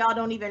some of y'all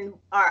don't even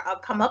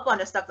come up on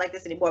the stuff like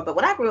this anymore. But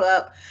when I grew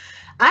up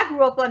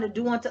on the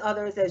do unto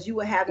others as you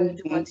would have them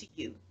do unto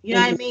you. You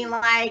know what I mean?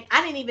 Like,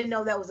 I didn't even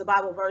know that was a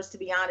Bible verse, to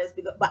be honest.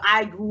 But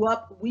I grew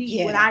up,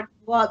 when I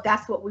grew up,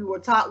 that's what we were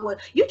taught. Was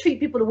you treat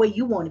people the way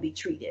you want to be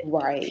treated.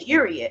 Right.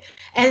 Period.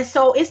 And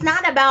so it's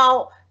not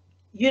about,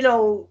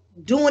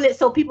 doing it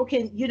so people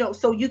can,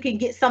 so you can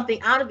get something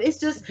out of it. It's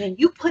just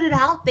you put it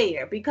out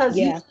there because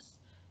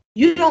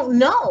you don't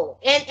know.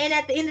 And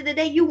at the end of the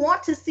day, you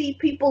want to see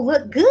people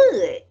look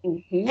good.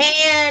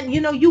 And,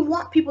 you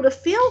want people to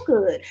feel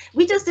good.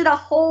 We just did a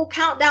whole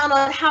countdown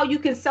on how you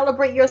can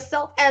celebrate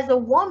yourself as a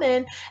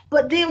woman.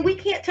 But then we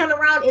can't turn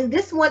around in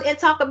this one and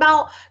talk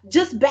about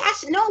just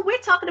bashing. No, we're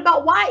talking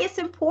about why it's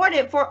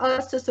important for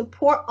us to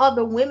support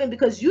other women,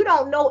 because you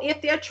don't know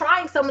if they're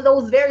trying some of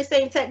those very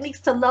same techniques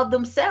to love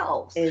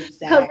themselves. Exactly.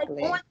 Because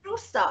they're going through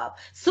stuff.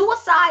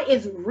 Suicide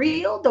is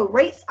real. The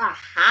rates are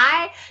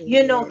high.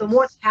 The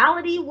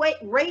mortality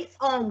rates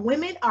on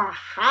women are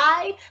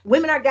high.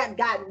 Women are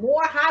got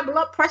more high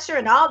blood pressure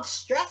and all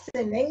stress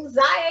and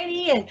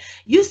anxiety, and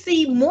you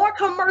see more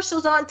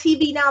commercials on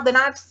TV now than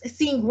I've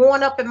seen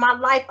growing up in my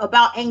life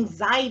about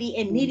anxiety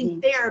and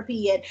needing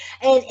therapy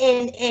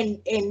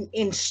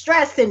and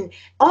stress and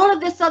all of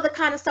this other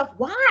kind of stuff.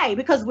 Why?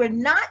 Because we're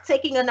not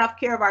taking enough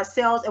care of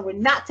ourselves, and we're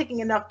not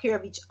taking enough care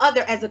of each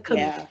other as a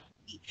community.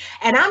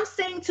 And I'm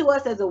saying to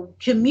us as a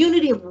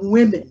community of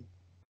women,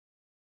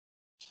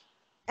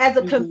 as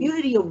a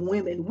community of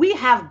women, we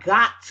have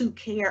got to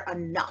care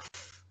enough,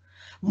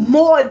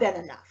 more than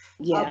enough,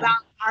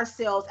 about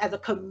ourselves as a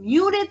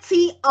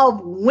community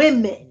of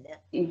women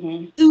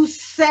to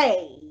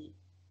say,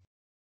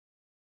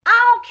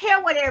 I don't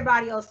care what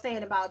everybody else is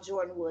saying about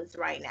Jordyn Woods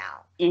right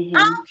now. I don't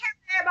care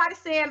what everybody's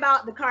saying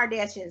about the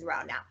Kardashians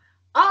right now.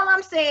 All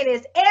I'm saying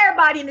is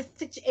everybody in this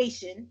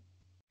situation,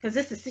 because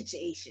it's a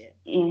situation,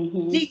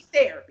 needs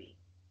therapy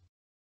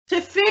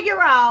to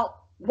figure out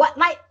what,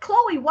 like,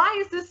 Chloe, why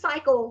is this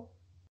cycle?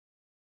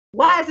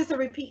 Why is this a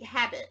repeat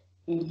habit?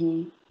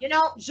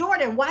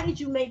 Jordyn, why did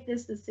you make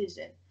this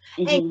decision?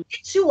 And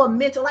get you a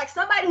mentor, like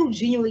somebody who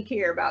genuinely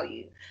care about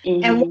you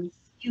and wants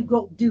you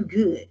go do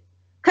good.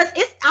 Because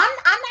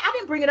I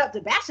didn't bring it up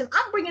to bash him.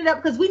 I'm bringing it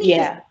up because we need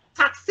this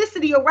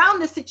toxicity around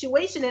this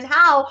situation, and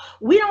how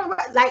we don't,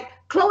 like,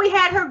 Chloe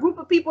had her group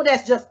of people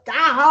that's just die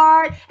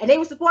hard and they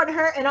were supporting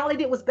her, and all they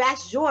did was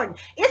bash Jordyn.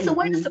 It's a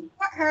way to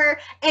support her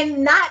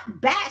and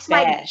not bash.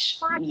 Like,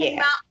 came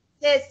out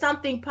and said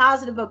something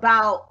positive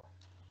about,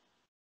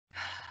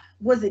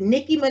 was it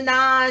Nicki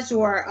Minaj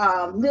or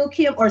Lil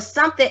Kim or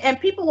something, and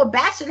people were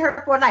bashing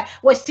her for, like,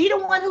 was she the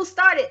one who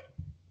started?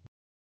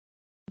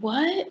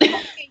 What?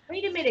 Okay,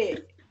 wait a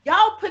minute.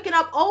 Y'all picking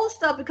up old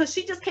stuff because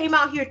she just came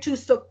out here to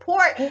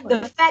support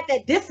the fact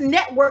that this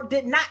network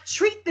did not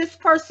treat this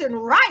person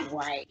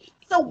right.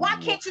 So why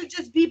can't you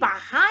just be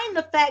behind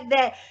the fact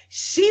that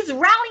she's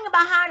rallying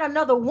behind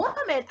another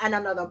woman, and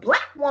another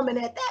black woman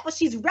at that, but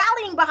she's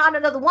rallying behind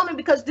another woman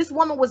because this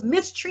woman was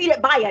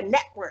mistreated by a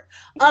network,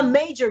 a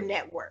major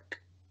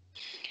network.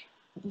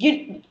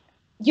 You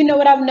know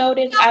what I've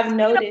noticed? I've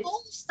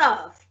noticed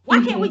stuff.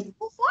 Why can't we move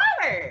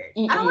forward?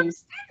 I don't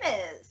understand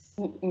this.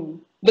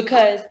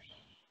 Because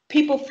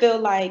people feel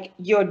like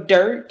your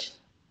dirt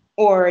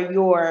or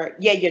your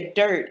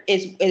dirt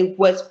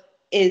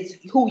is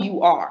who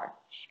you are.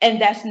 And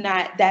that's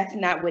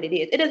not what it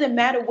is. It doesn't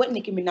matter what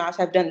Nicki Minaj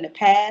have done in the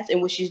past and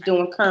what she's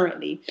doing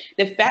currently.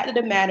 The fact of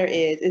the matter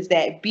is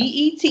that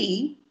BET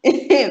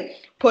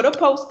put a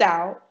post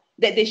out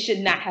that they should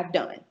not have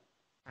done.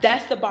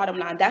 That's the bottom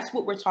line. That's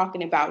what we're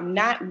talking about,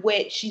 not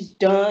what she's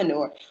done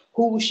or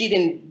who she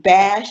didn't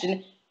bash.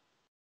 And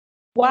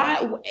why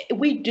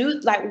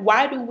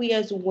do we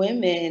as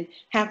women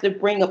have to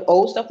bring up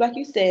old stuff, like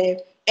you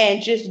said,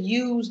 and just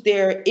use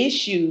their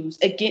issues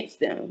against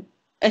them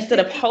instead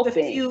of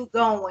helping? You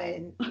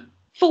going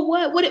for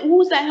what?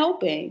 Who's that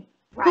helping?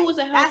 Right. Who is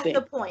that helping?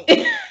 That's the point.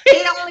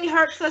 It only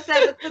hurts us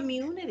as a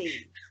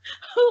community.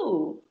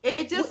 Who?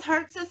 It just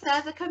hurts us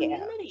as a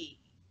community.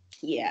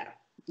 Yeah.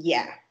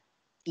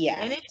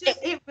 And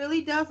it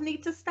really does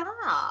need to stop.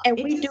 And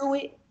we do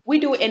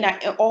it in our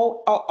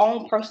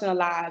own personal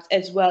lives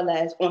as well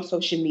as on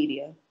social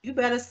media. You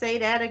better say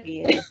that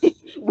again.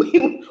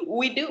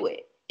 we do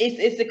it.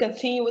 It's a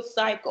continuous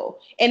cycle,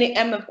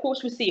 and of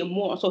course we see it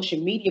more on social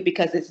media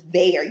because it's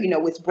there.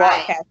 It's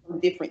broadcast on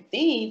different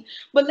things.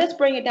 But let's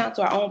bring it down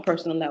to our own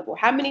personal level.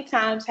 How many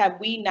times have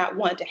we not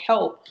wanted to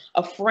help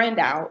a friend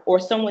out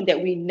or someone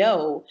that we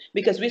know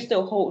because we're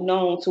still holding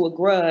on to a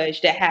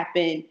grudge that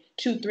happened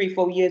 2, 3,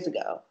 4 years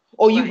ago,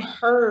 or you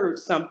heard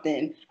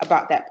something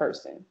about that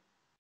person?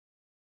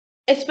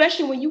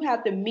 Especially when you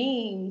have the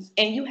means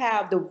and you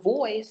have the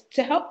voice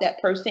to help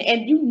that person,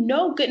 and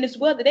goodness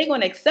well that they're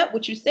going to accept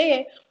what you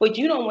said, but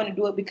you don't want to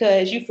do it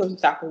because you feel some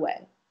type of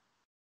way.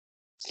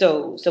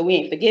 So we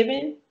ain't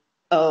forgiving.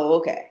 Oh,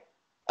 okay.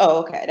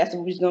 That's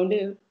what we're just gonna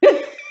do.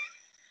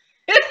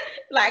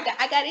 Like,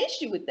 I got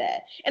issue with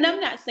that. And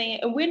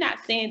we're not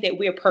saying that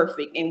we're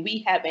perfect and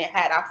we haven't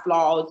had our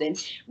flaws,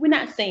 and we're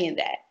not saying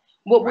that.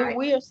 What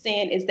we're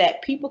saying is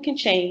that people can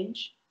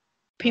change,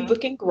 people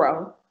can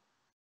grow,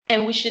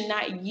 and we should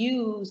not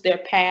use their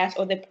past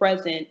or their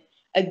present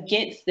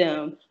against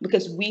them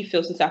because we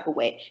feel some type of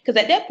way.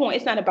 Because at that point,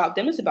 it's not about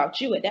them, it's about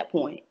you at that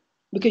point.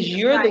 Because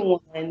you're the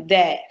one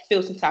that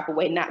feels some type of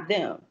way, not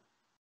them.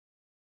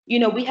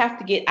 We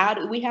have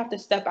to we have to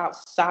step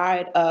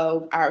outside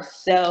of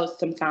ourselves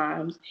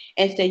sometimes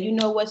and say, you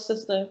know what,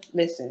 sister,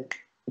 listen,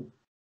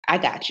 I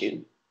got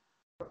you.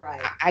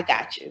 Right. I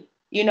got you.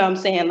 You know what I'm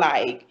saying?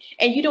 Like,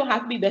 and you don't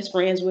have to be best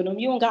friends with them.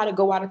 You don't got to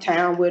go out of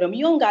town with them.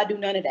 You don't got to do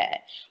none of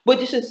that. But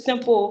just a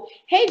simple,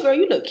 hey, girl,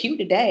 you look cute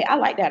today. I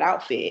like that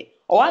outfit.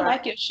 Or I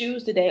like your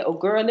shoes today. Oh,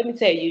 girl, let me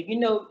tell you, you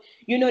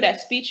know that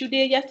speech you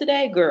did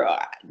yesterday? Girl,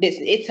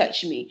 it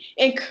touched me.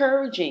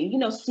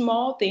 Encouraging,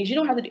 small things. It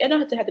don't have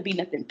to be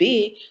nothing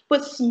big,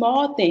 but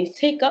small things.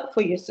 Take up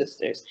for your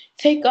sisters.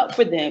 Take up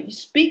for them.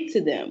 Speak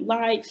to them.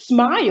 Like,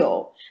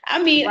 smile.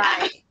 I mean,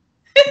 I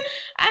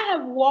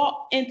have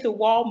walked into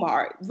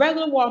Walmart,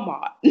 regular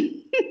Walmart,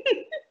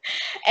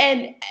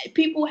 and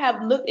people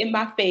have looked in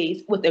my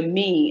face with a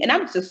mean, and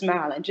I'm just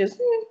smiling, just,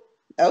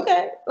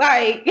 okay.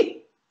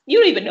 Like, you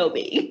don't even know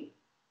me.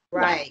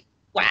 Right.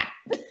 Why?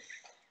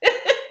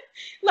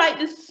 Like,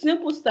 this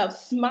simple stuff,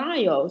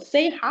 smile,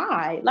 say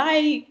hi.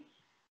 Like,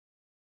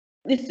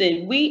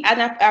 listen, we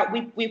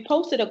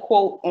posted a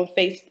quote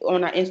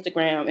on our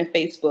Instagram and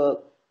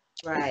Facebook.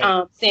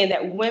 Right. Saying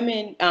that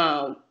women,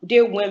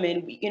 dear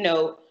women,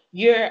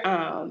 you're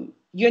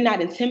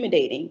not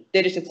intimidating.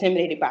 They're just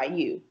intimidated by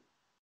you.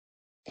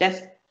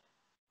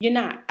 You're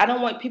not. I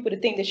don't want people to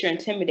think that you're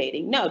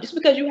intimidating. No, just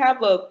because you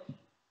have a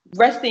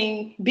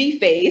resting bee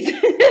face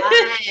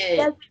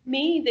doesn't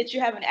mean that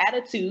you have an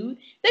attitude.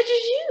 That's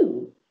just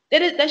you.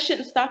 That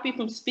shouldn't stop you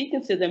from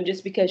speaking to them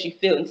just because you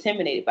feel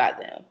intimidated by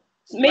them.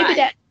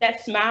 Maybe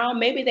that smile,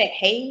 maybe that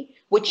hey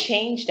would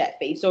change that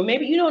face. Or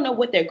maybe you don't know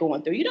what they're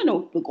going through. You don't know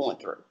what we're going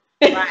through.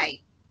 Right.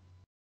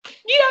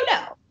 You don't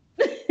know.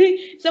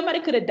 Somebody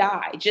could have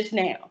died just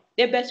now.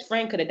 Their best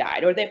friend could have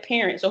died, or their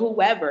parents, or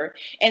whoever,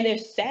 and they're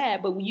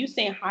sad. But when you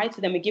saying hi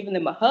to them and giving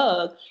them a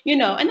hug,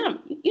 and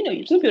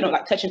some people don't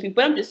like touching people,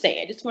 but I'm just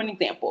saying, just for an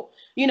example,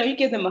 you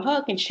give them a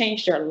hug can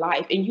change their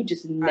life, and you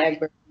just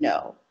never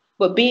know.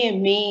 But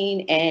being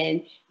mean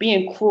and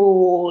being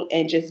cruel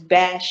and just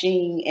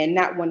bashing and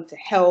not wanting to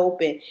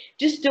help and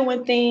just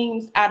doing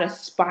things out of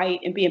spite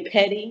and being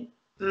petty.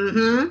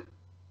 Mm-hmm.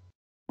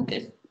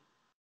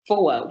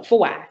 For what? For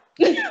why?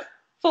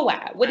 For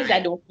why? What is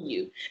that doing for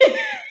you?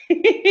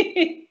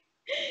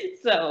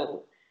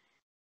 So,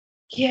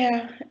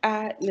 yeah,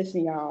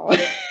 listen, y'all.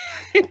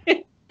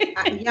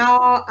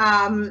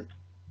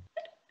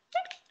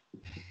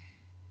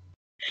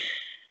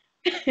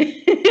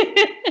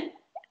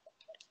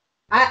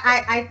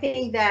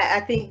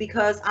 I think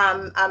because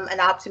I'm an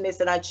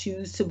optimist and I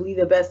choose to believe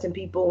the best in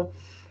people,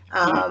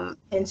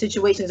 in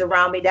situations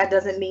around me. That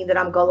doesn't mean that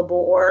I'm gullible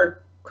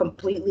or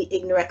completely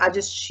ignorant. I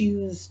just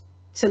choose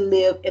to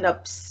live in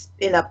a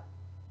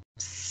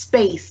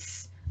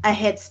space, a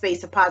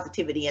headspace of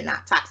positivity and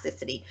not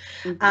toxicity.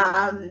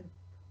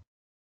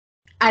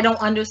 I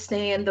don't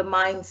understand the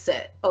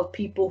mindset of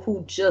people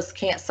who just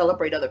can't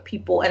celebrate other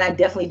people, and I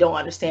definitely don't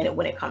understand it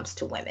when it comes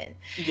to women.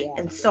 Yeah.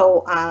 And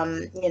so,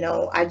 you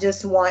know, I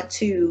just want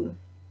to,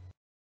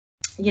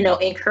 you know,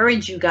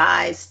 encourage you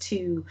guys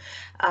to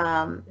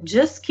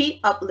just keep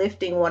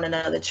uplifting one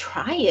another.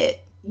 Try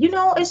it. You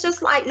know, it's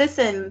just like,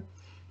 listen,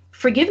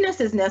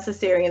 forgiveness is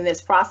necessary in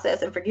this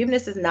process, and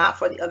forgiveness is not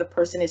for the other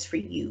person, it's for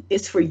you.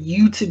 It's for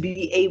you to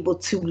be able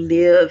to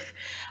live,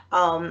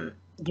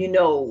 you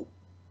know,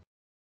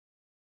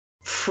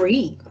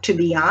 free, to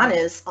be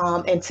honest,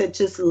 and to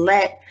just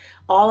let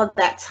all of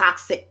that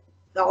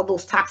all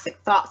those toxic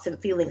thoughts and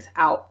feelings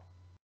out.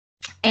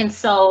 And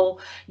so,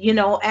 you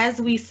know,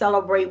 as we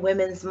celebrate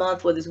Women's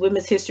Month, whether it's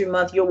Women's History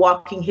Month, you're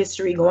walking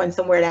history, going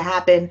somewhere to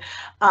happen,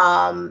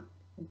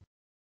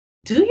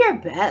 do your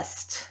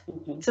best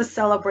to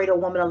celebrate a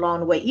woman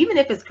along the way, even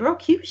if it's girl,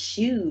 cute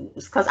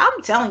shoes. Because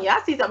I'm telling you,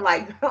 I see something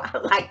like, I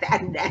like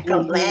that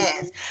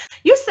necklace.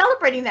 You're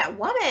celebrating that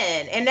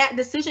woman and that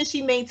decision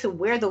she made to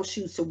wear those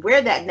shoes, to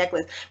wear that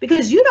necklace,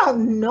 because you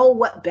don't know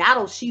what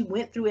battle she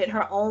went through in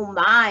her own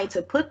mind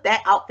to put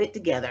that outfit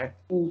together.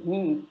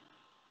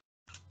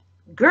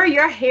 Girl,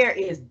 your hair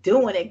is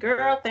doing it,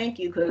 girl. Thank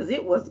you, because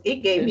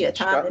it gave me a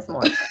time this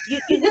morning. You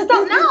just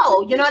don't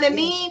know, you know what I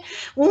mean?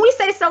 When we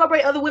say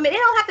celebrate other women, it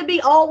don't have to be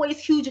always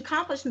huge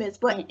accomplishments,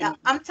 but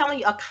I'm telling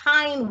you, a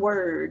kind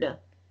word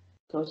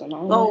goes a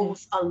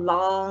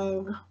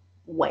long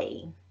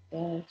way.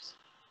 Yes.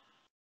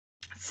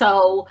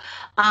 So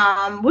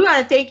we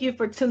want to thank you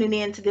for tuning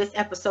in to this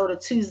episode of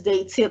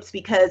Tuesday Tips,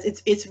 because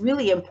it's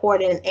really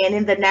important. And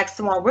in the next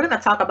one, we're going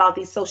to talk about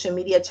these social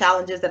media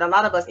challenges that a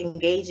lot of us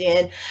engage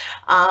in,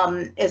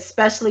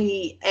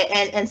 especially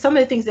and some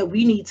of the things that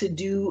we need to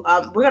do.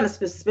 We're going to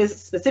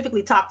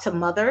specifically talk to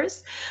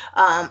mothers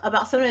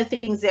about some of the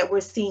things that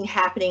we're seeing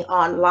happening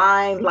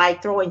online,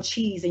 like throwing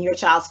cheese in your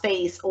child's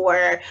face,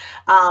 or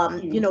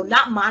you know,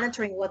 not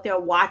monitoring what they're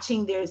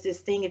watching. There's this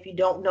thing, if you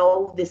don't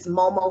know, this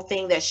Momo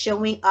thing that's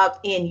showing up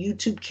in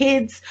YouTube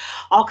Kids,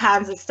 all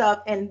kinds of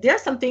stuff. And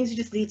there's some things you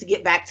just need to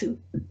get back to.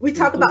 We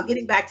talk about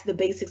getting back to the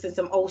basics and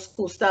some old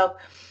school stuff.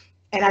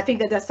 And I think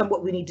that that's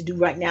what we need to do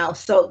right now.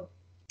 So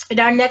in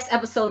our next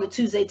episode of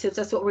Tuesday Tips,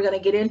 that's what we're going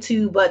to get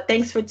into. But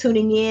thanks for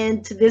tuning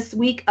in to this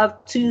week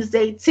of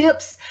Tuesday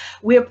Tips.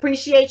 We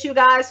appreciate you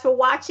guys for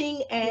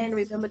watching, and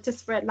remember to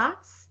spread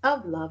lots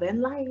of love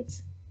and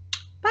light.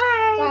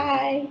 Bye.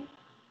 Bye.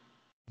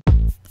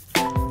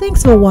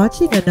 Thanks for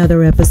watching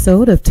another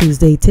episode of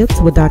Tuesday Tips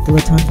with Dr.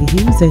 Latanya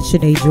Hughes and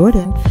Shanae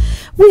Jordan.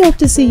 We hope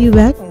to see you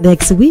back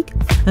next week.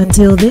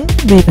 Until then,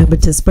 remember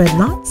to spread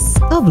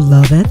lots of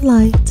love and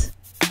light.